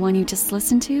shows like the one you just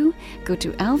listened to, go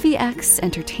to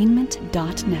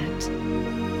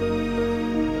lvxentertainment.net.